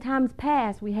whereas in times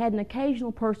past we had an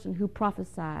occasional person who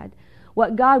prophesied,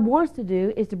 what God wants to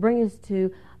do is to bring us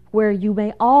to where you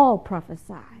may all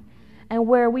prophesy. And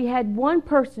where we had one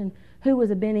person who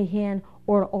was a Benny Hinn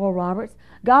or Oral Roberts,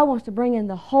 God wants to bring in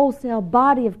the wholesale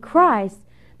body of Christ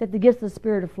that the gifts of the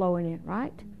Spirit are flowing in,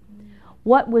 right?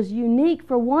 What was unique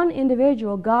for one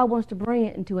individual, God wants to bring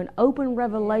it into an open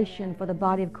revelation for the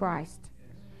body of Christ.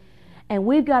 And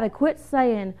we've got to quit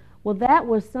saying, well, that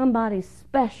was somebody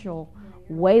special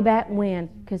way back when,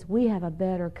 because we have a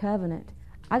better covenant.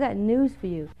 I got news for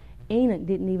you. Enoch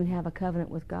didn't even have a covenant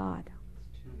with God.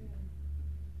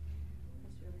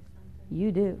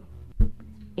 You do.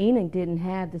 Enoch didn't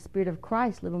have the Spirit of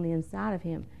Christ live on the inside of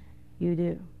him. You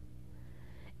do.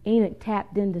 Enoch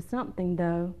tapped into something,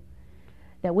 though,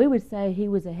 that we would say he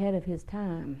was ahead of his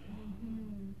time.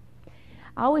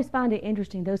 I always find it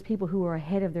interesting, those people who are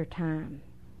ahead of their time.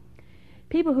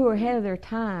 People who are ahead of their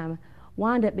time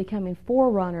wind up becoming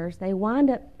forerunners. They wind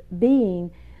up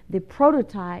being the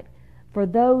prototype for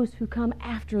those who come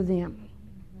after them.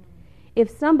 If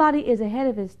somebody is ahead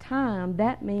of his time,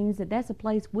 that means that that's a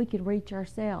place we could reach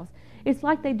ourselves. It's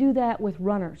like they do that with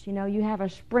runners. You have a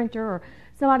sprinter or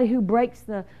somebody who breaks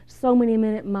the so many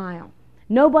minute mile.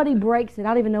 Nobody breaks it. I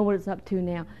don't even know what it's up to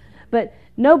now. But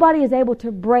nobody is able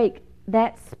to break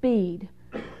that speed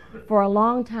for a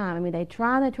long time. They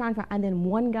try, and then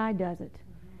one guy does it.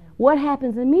 What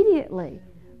happens immediately?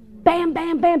 Bam,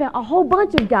 bam, bam, bam. A whole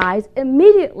bunch of guys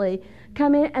immediately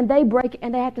come in and they break it,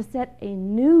 and they have to set a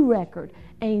new record,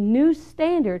 a new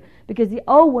standard, because the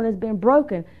old one has been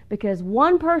broken, because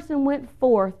one person went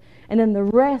forth and then the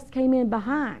rest came in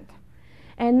behind.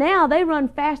 And now they run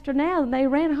faster now than they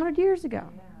ran 100 years ago.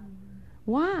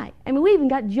 Why? We even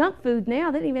got junk food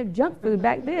now. They didn't even have junk food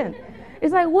back then.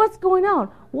 It's like, what's going on?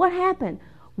 What happened?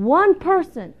 One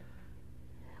person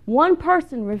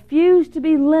refused to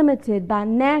be limited by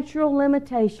natural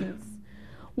limitations.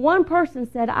 One person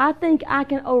said, I think I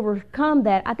can overcome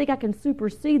that. I think I can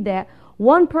supersede that.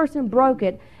 One person broke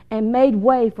it and made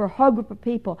way for a whole group of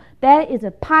people. That is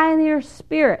a pioneer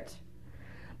spirit.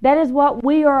 That is what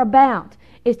we are about,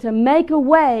 is to make a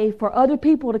way for other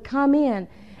people to come in.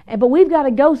 But we've got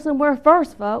to go somewhere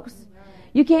first, folks.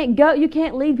 You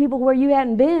can't lead people where you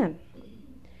hadn't been.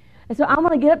 And so I'm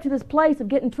going to get up to this place of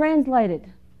getting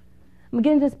translated. I'm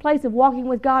getting to this place of walking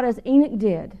with God as Enoch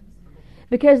did.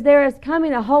 Because there is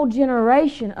coming a whole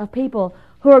generation of people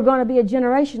who are going to be a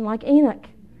generation like Enoch.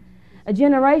 A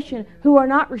generation who are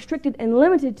not restricted and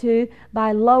limited to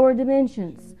by lower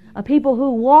dimensions. A people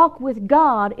who walk with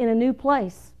God in a new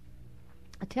place.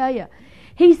 I tell you,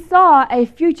 he saw a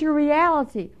future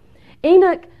reality.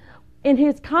 Enoch, in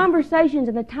his conversations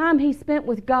and the time he spent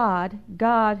with God,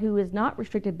 God who is not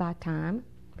restricted by time,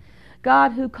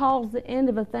 God who calls the end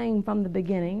of a thing from the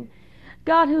beginning,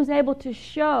 God who's able to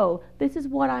show, this is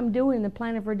what I'm doing in the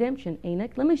plan of redemption,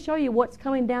 Enoch. Let me show you what's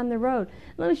coming down the road.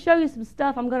 Let me show you some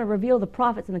stuff I'm going to reveal the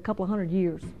prophets in a couple of 100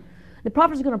 years. The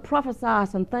prophets are going to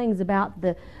prophesy some things about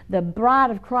the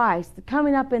bride of Christ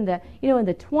coming up in the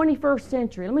 21st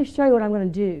century. Let me show you what I'm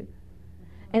going to do.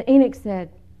 And Enoch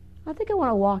said, I think I want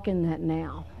to walk in that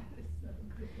now.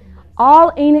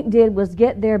 All Enoch did was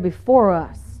get there before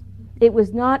us. It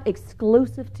was not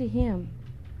exclusive to him.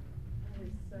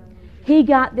 He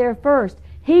got there first.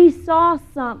 He saw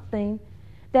something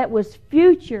that was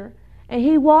future, and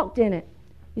he walked in it.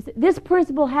 He said, this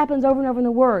principle happens over and over in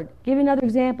the Word. Give you another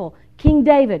example. King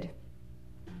David.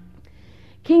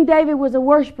 King David was a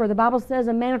worshiper. The Bible says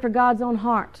a man after God's own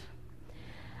heart.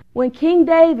 When King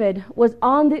David was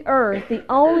on the earth, the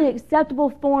only acceptable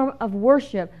form of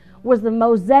worship was the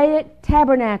Mosaic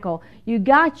tabernacle. You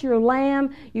got your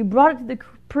lamb, you brought it to the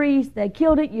priest, they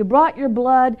killed it, you brought your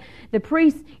blood. The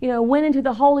priest, went into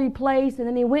the holy place, and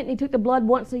then he went and he took the blood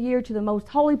once a year to the most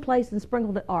holy place and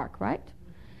sprinkled the ark, right?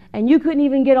 And you couldn't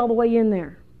even get all the way in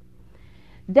there.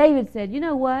 David said, you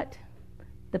know what?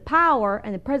 The power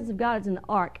and the presence of God is in the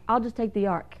ark. I'll just take the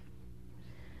ark.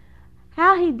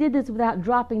 How he did this without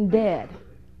dropping dead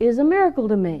is a miracle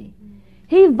to me.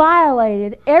 He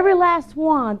violated every last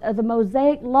one of the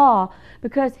Mosaic law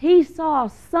because he saw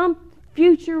some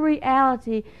future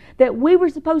reality that we were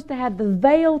supposed to have the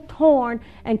veil torn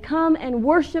and come and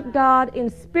worship God in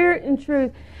spirit and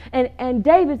truth. And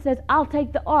David says, I'll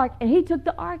take the ark. And he took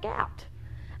the ark out.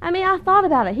 I thought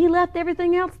about it. He left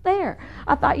everything else there.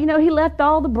 I thought, he left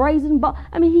all the brazen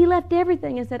he left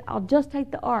everything and said, I'll just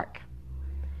take the ark.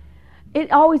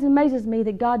 It always amazes me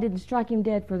that God didn't strike him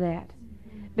dead for that.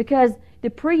 Because the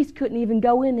priest couldn't even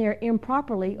go in there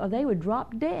improperly or they would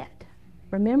drop dead.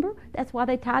 Remember? That's why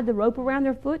they tied the rope around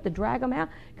their foot to drag them out.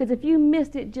 Because if you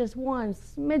missed it just one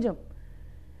smidgen,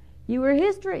 you were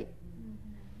history.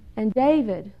 And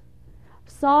David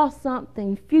saw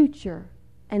something future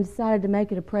and decided to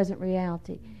make it a present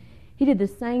reality. He did the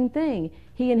same thing.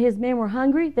 He and his men were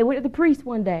hungry. They went to the priest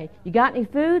one day. You got any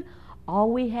food?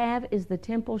 All we have is the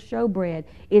temple showbread.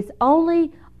 It's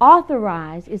only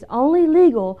authorized, it's only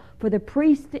legal for the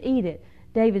priest to eat it.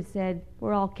 David said,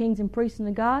 we're all kings and priests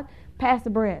unto God. Pass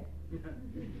the bread.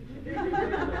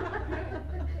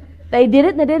 They did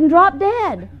it and they didn't drop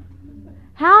dead.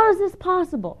 How is this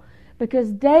possible?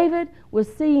 Because David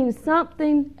was seeing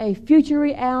something, a future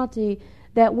reality,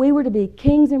 that we were to be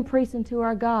kings and priests unto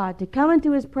our God, to come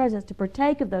into his presence, to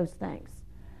partake of those things.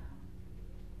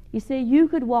 You see, you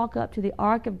could walk up to the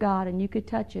ark of God and you could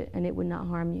touch it and it would not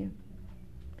harm you.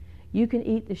 You can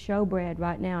eat the showbread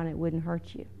right now and it wouldn't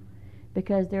hurt you.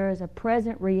 Because there is a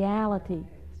present reality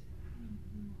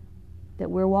that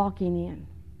we're walking in.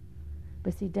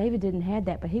 But see, David didn't have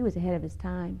that, but he was ahead of his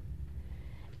time.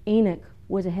 Enoch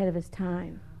was ahead of his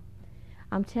time.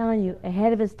 I'm telling you,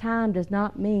 ahead of his time does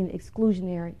not mean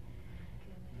exclusionary.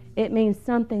 It means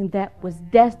something that was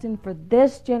destined for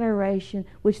this generation,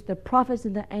 which the prophets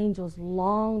and the angels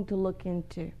longed to look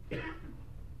into.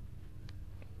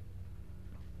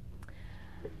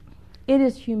 It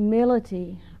is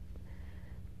humility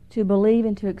to believe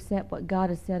and to accept what God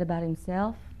has said about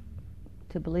himself,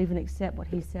 to believe and accept what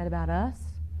he said about us,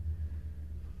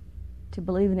 to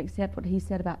believe and accept what he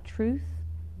said about truth.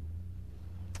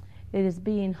 It is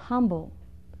being humble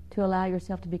to allow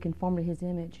yourself to be conformed to his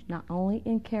image, not only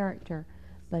in character,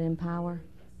 but in power.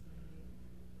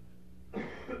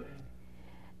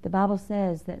 The Bible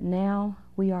says that now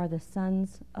we are the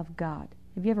sons of God.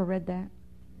 Have you ever read that?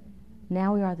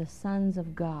 Now we are the sons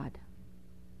of God.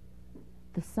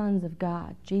 The sons of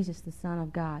God. Jesus, the Son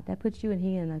of God. That puts you and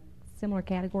he in a similar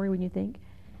category when you think.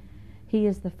 He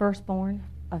is the firstborn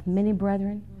of many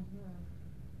brethren.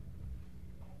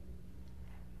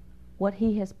 What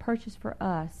he has purchased for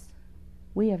us,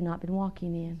 we have not been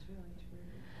walking in.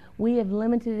 We have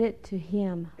limited it to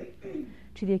him,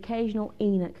 to the occasional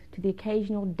Enoch, to the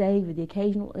occasional David, the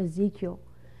occasional Ezekiel.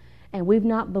 And we've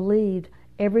not believed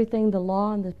everything the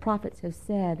law and the prophets have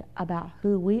said about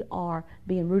who we are,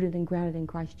 being rooted and grounded in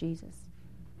Christ Jesus.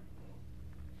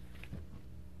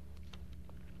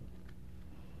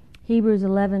 Hebrews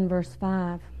 11, verse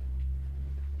 5.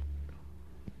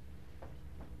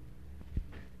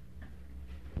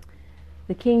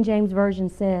 The King James Version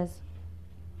says,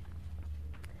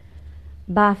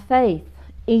 by faith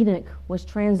Enoch was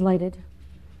translated,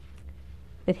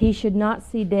 that he should not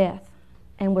see death,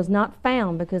 and was not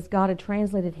found because God had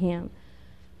translated him.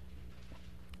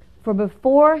 For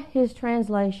before his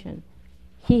translation,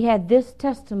 he had this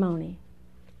testimony,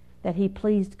 that he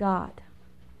pleased God.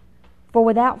 For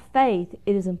without faith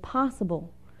it is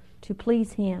impossible to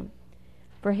please him.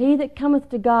 For he that cometh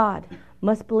to God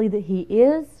must believe that he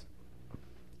is,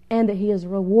 and that he is a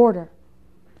rewarder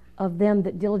of them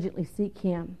that diligently seek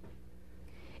him.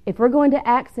 If we're going to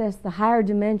access the higher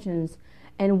dimensions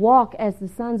and walk as the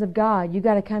sons of God, you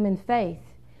got to come in faith.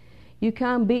 You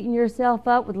come beating yourself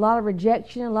up with a lot of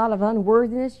rejection, a lot of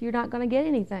unworthiness, you're not going to get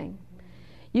anything.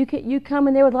 You come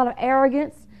in there with a lot of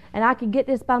arrogance, and I can get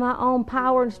this by my own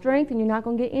power and strength, and you're not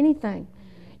going to get anything.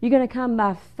 You're going to come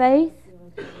by faith.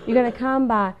 You're going to come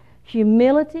by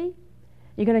humility.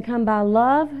 You're going to come by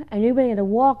love, and you're going to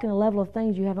walk in a level of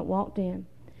things you haven't walked in.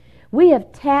 We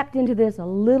have tapped into this a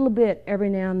little bit every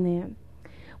now and then.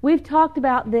 We've talked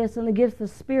about this in the gifts of the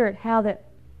Spirit, how that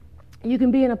You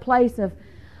can be in a place of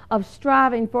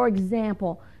striving, for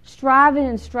example,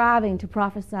 striving to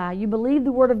prophesy. You believe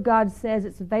the Word of God says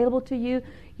it's available to you.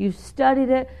 You've studied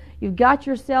it. You've got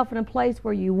yourself in a place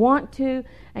where you want to,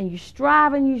 and you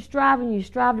strive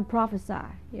to prophesy.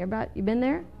 You been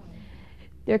there?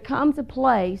 There comes a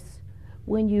place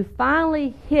when you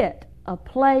finally hit a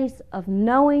place of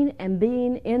knowing and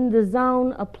being in the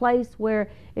zone, a place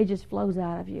where it just flows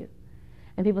out of you.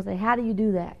 And people say, how do you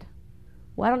do that?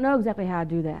 Well, I don't know exactly how I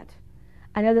do that.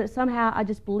 I know that somehow I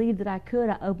just believed that I could.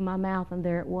 I opened my mouth and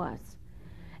there it was.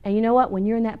 And you know what? When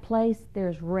you're in that place,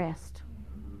 there's rest.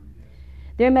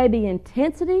 There may be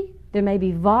intensity, there may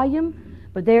be volume,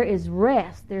 but there is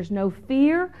rest. There's no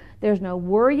fear, there's no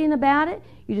worrying about it.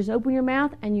 You just open your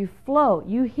mouth and you flow.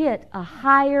 You hit a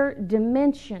higher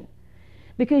dimension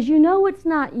because you know it's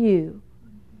not you.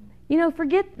 You know,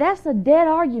 forget, that's a dead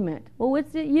argument. Well,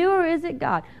 is it you or is it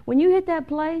God? When you hit that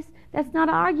place, that's not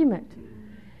an argument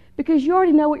because you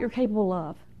already know what you're capable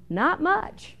of. Not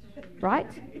much, right?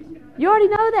 You already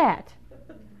know that.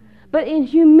 But in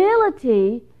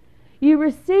humility, you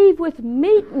receive with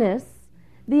meekness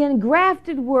the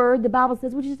engrafted word, the Bible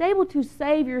says, which is able to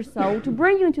save your soul, to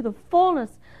bring you into the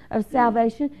fullness of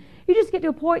salvation. You just get to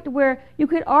a point to where you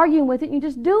quit arguing with it and you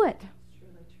just do it.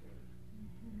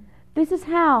 This is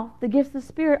how the gifts of the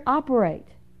Spirit operate.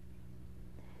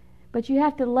 But you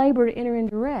have to labor to enter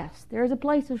into rest. There is a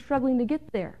place of struggling to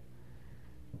get there.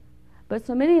 But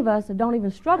so many of us don't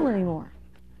even struggle anymore.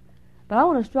 But I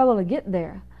want to struggle to get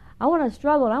there. I want to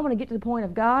struggle and I want to get to the point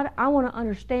of God. I want to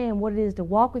understand what it is to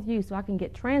walk with you so I can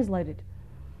get translated.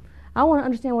 I want to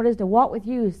understand what it is to walk with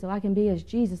you so I can be as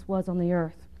Jesus was on the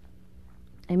earth.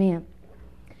 Amen.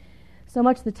 So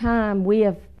much of the time we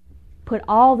have put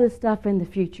all this stuff in the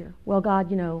future. Well, God,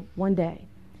 you know, one day.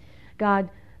 God,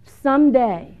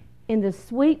 someday, in the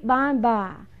sweet by and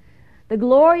by, the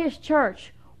glorious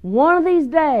church, one of these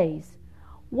days,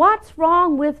 what's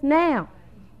wrong with now?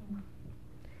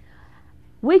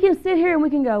 We can sit here and we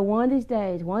can go, one of these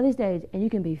days, and you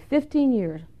can be 15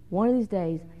 years, one of these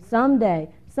days,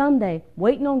 someday,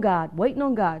 waiting on God,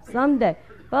 someday.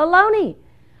 Baloney!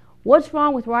 What's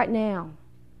wrong with right now?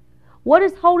 What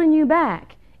is holding you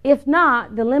back? If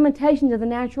not the limitations of the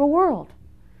natural world.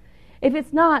 If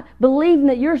it's not believing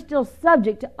that you're still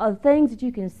subject to things that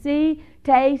you can see,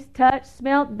 taste, touch,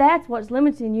 smell, that's what's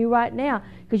limiting you right now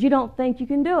because you don't think you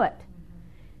can do it.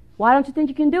 Why don't you think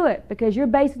you can do it? Because you're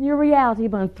basing your reality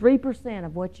upon 3%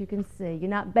 of what you can see. You're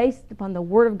not based upon the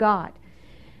Word of God.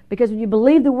 Because when you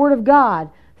believe the Word of God,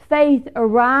 faith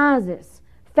arises.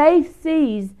 Faith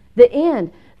sees the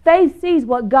end. Faith sees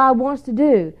what God wants to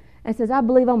do and says, I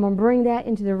believe I'm going to bring that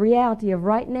into the reality of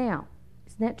right now.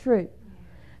 Isn't that true?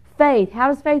 Faith. How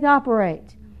does faith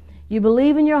operate? You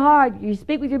believe in your heart. You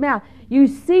speak with your mouth. You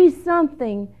see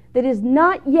something that is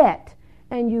not yet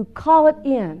and you call it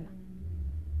in.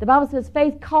 The Bible says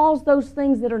faith calls those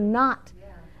things that are not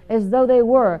as though they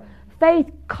were.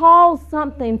 Faith calls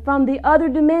something from the other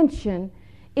dimension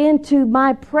into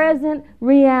my present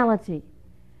reality,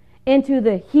 into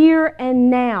the here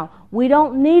and now. We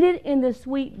don't need it in the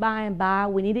sweet by and by.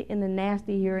 We need it in the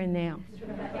nasty here and now.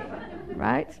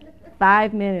 Right?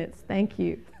 5 minutes. Thank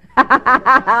you.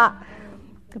 5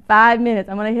 minutes.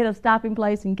 I'm going to hit a stopping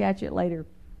place and catch it later.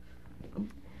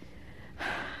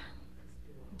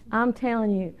 I'm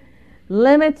telling you,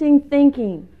 limiting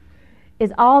thinking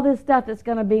is all this stuff that's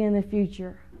going to be in the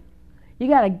future. You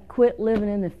got to quit living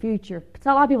in the future.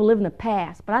 So a lot of people live in the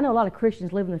past, but I know a lot of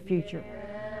Christians live in the future.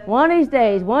 One of these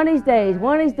days. Well, I'm just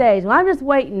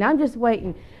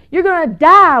waiting. You're going to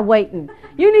die waiting.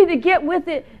 You need to get with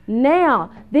it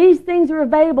now. These things are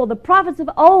available. The prophets of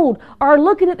old are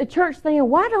looking at the church saying,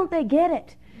 why don't they get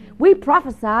it? We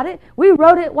prophesied it. We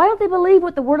wrote it. Why don't they believe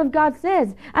what the Word of God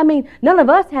says? I mean, none of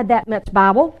us had that much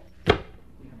Bible.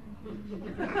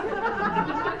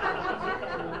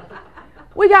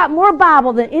 We got more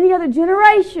Bible than any other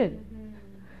generation.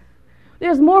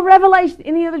 There's more revelation than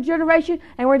any other generation,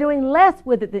 and we're doing less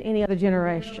with it than any other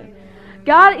generation.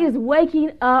 God is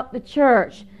waking up the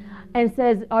church and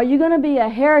says, are you going to be a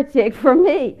heretic for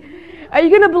me? Are you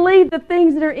going to believe the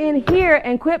things that are in here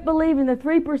and quit believing the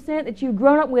 3% that you've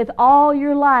grown up with all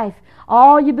your life,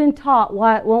 all you've been taught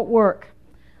why it won't work?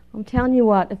 I'm telling you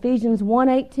what, Ephesians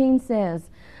 1:18 says,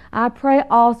 I pray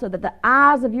also that the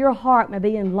eyes of your heart may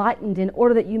be enlightened in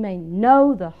order that you may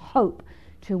know the hope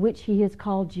to which He has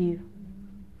called you.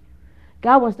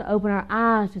 God wants to open our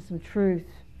eyes to some truth,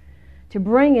 to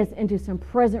bring us into some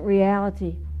present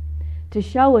reality, to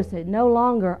show us that no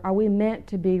longer are we meant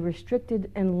to be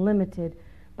restricted and limited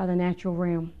by the natural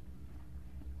realm.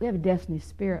 We have a destiny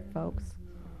spirit, folks.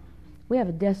 We have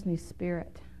a destiny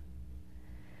spirit.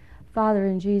 Father,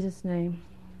 in Jesus' name,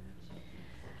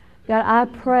 God, I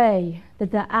pray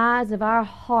that the eyes of our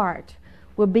heart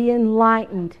will be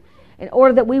enlightened in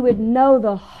order that we would know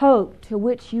the hope to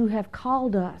which you have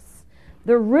called us,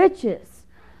 the riches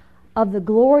of the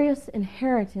glorious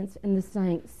inheritance in the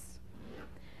saints.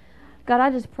 God,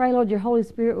 I just pray, Lord, your Holy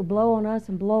Spirit will blow on us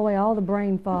and blow away all the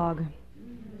brain fog.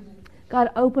 God,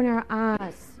 open our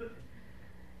eyes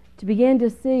to begin to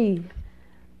see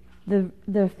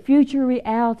the future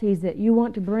realities that you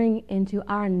want to bring into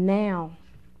our now.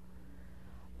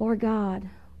 Lord God,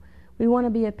 we want to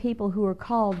be a people who are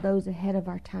called those ahead of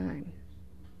our time.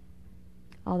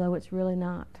 Although it's really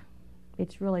not.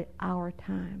 It's really our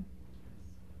time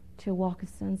to walk as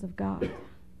sons of God.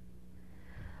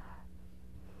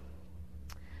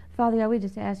 Father God, we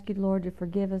just ask you, Lord, to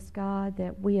forgive us, God,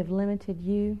 that we have limited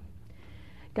you.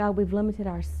 God, we've limited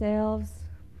ourselves.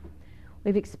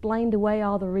 We've explained away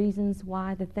all the reasons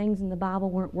why the things in the Bible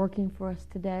weren't working for us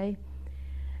today.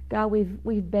 God,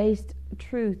 we've based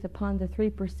truth upon the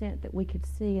 3% that we could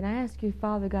see. And I ask you,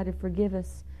 Father God, to forgive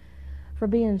us for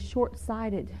being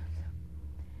short-sighted,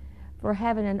 for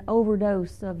having an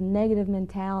overdose of negative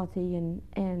mentality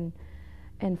and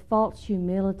false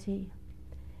humility.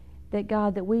 That,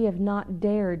 God, that we have not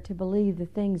dared to believe the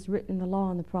things written in the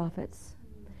law and the prophets.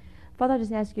 Father, I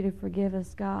just ask you to forgive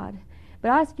us, God.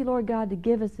 But I ask you, Lord God, to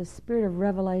give us a spirit of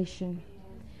revelation.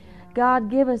 God,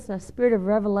 give us a spirit of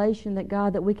revelation that,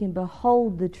 God, that we can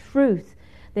behold the truth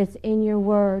that's in your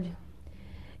word.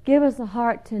 Give us a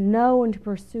heart to know and to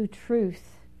pursue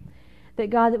truth. That,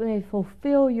 God, that we may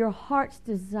fulfill your heart's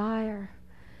desire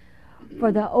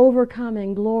for the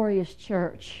overcoming glorious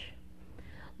church.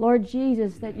 Lord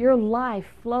Jesus, that your life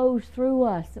flows through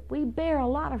us, that we bear a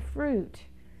lot of fruit.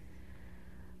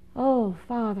 Oh,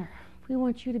 Father, we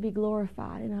want you to be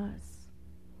glorified in us.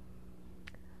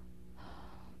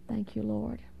 Thank you,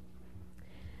 Lord.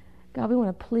 God, we want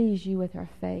to please you with our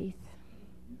faith.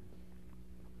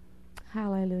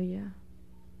 Hallelujah.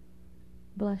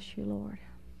 Bless you, Lord.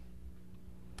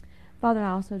 Father, I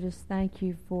also just thank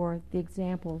you for the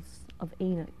examples of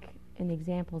Enoch and the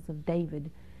examples of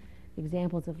David, the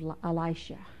examples of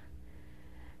Elisha,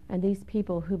 and these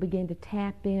people who began to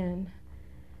tap in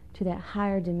to that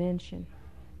higher dimension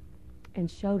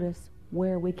and showed us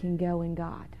where we can go in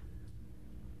God.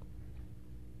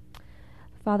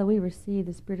 Father, we receive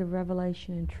the spirit of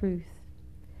revelation and truth.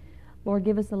 Lord,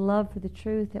 give us a love for the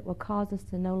truth that will cause us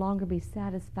to no longer be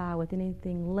satisfied with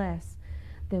anything less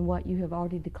than what you have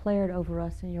already declared over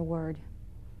us in your word.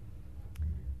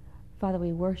 Father,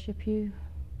 we worship you.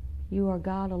 You are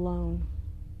God alone.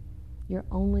 You're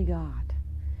only God.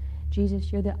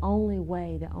 Jesus, you're the only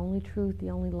way, the only truth, the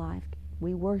only life.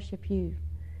 We worship you.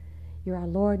 You're our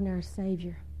Lord and our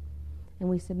Savior. And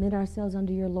we submit ourselves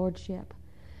under your lordship.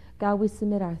 God, we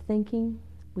submit our thinking.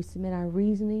 We submit our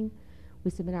reasoning.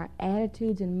 We submit our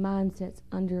attitudes and mindsets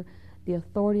under the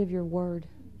authority of your word.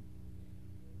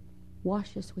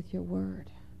 Wash us with your word.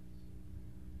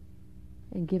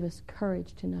 And give us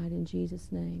courage tonight in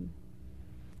Jesus' name.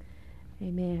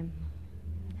 Amen.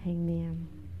 Amen.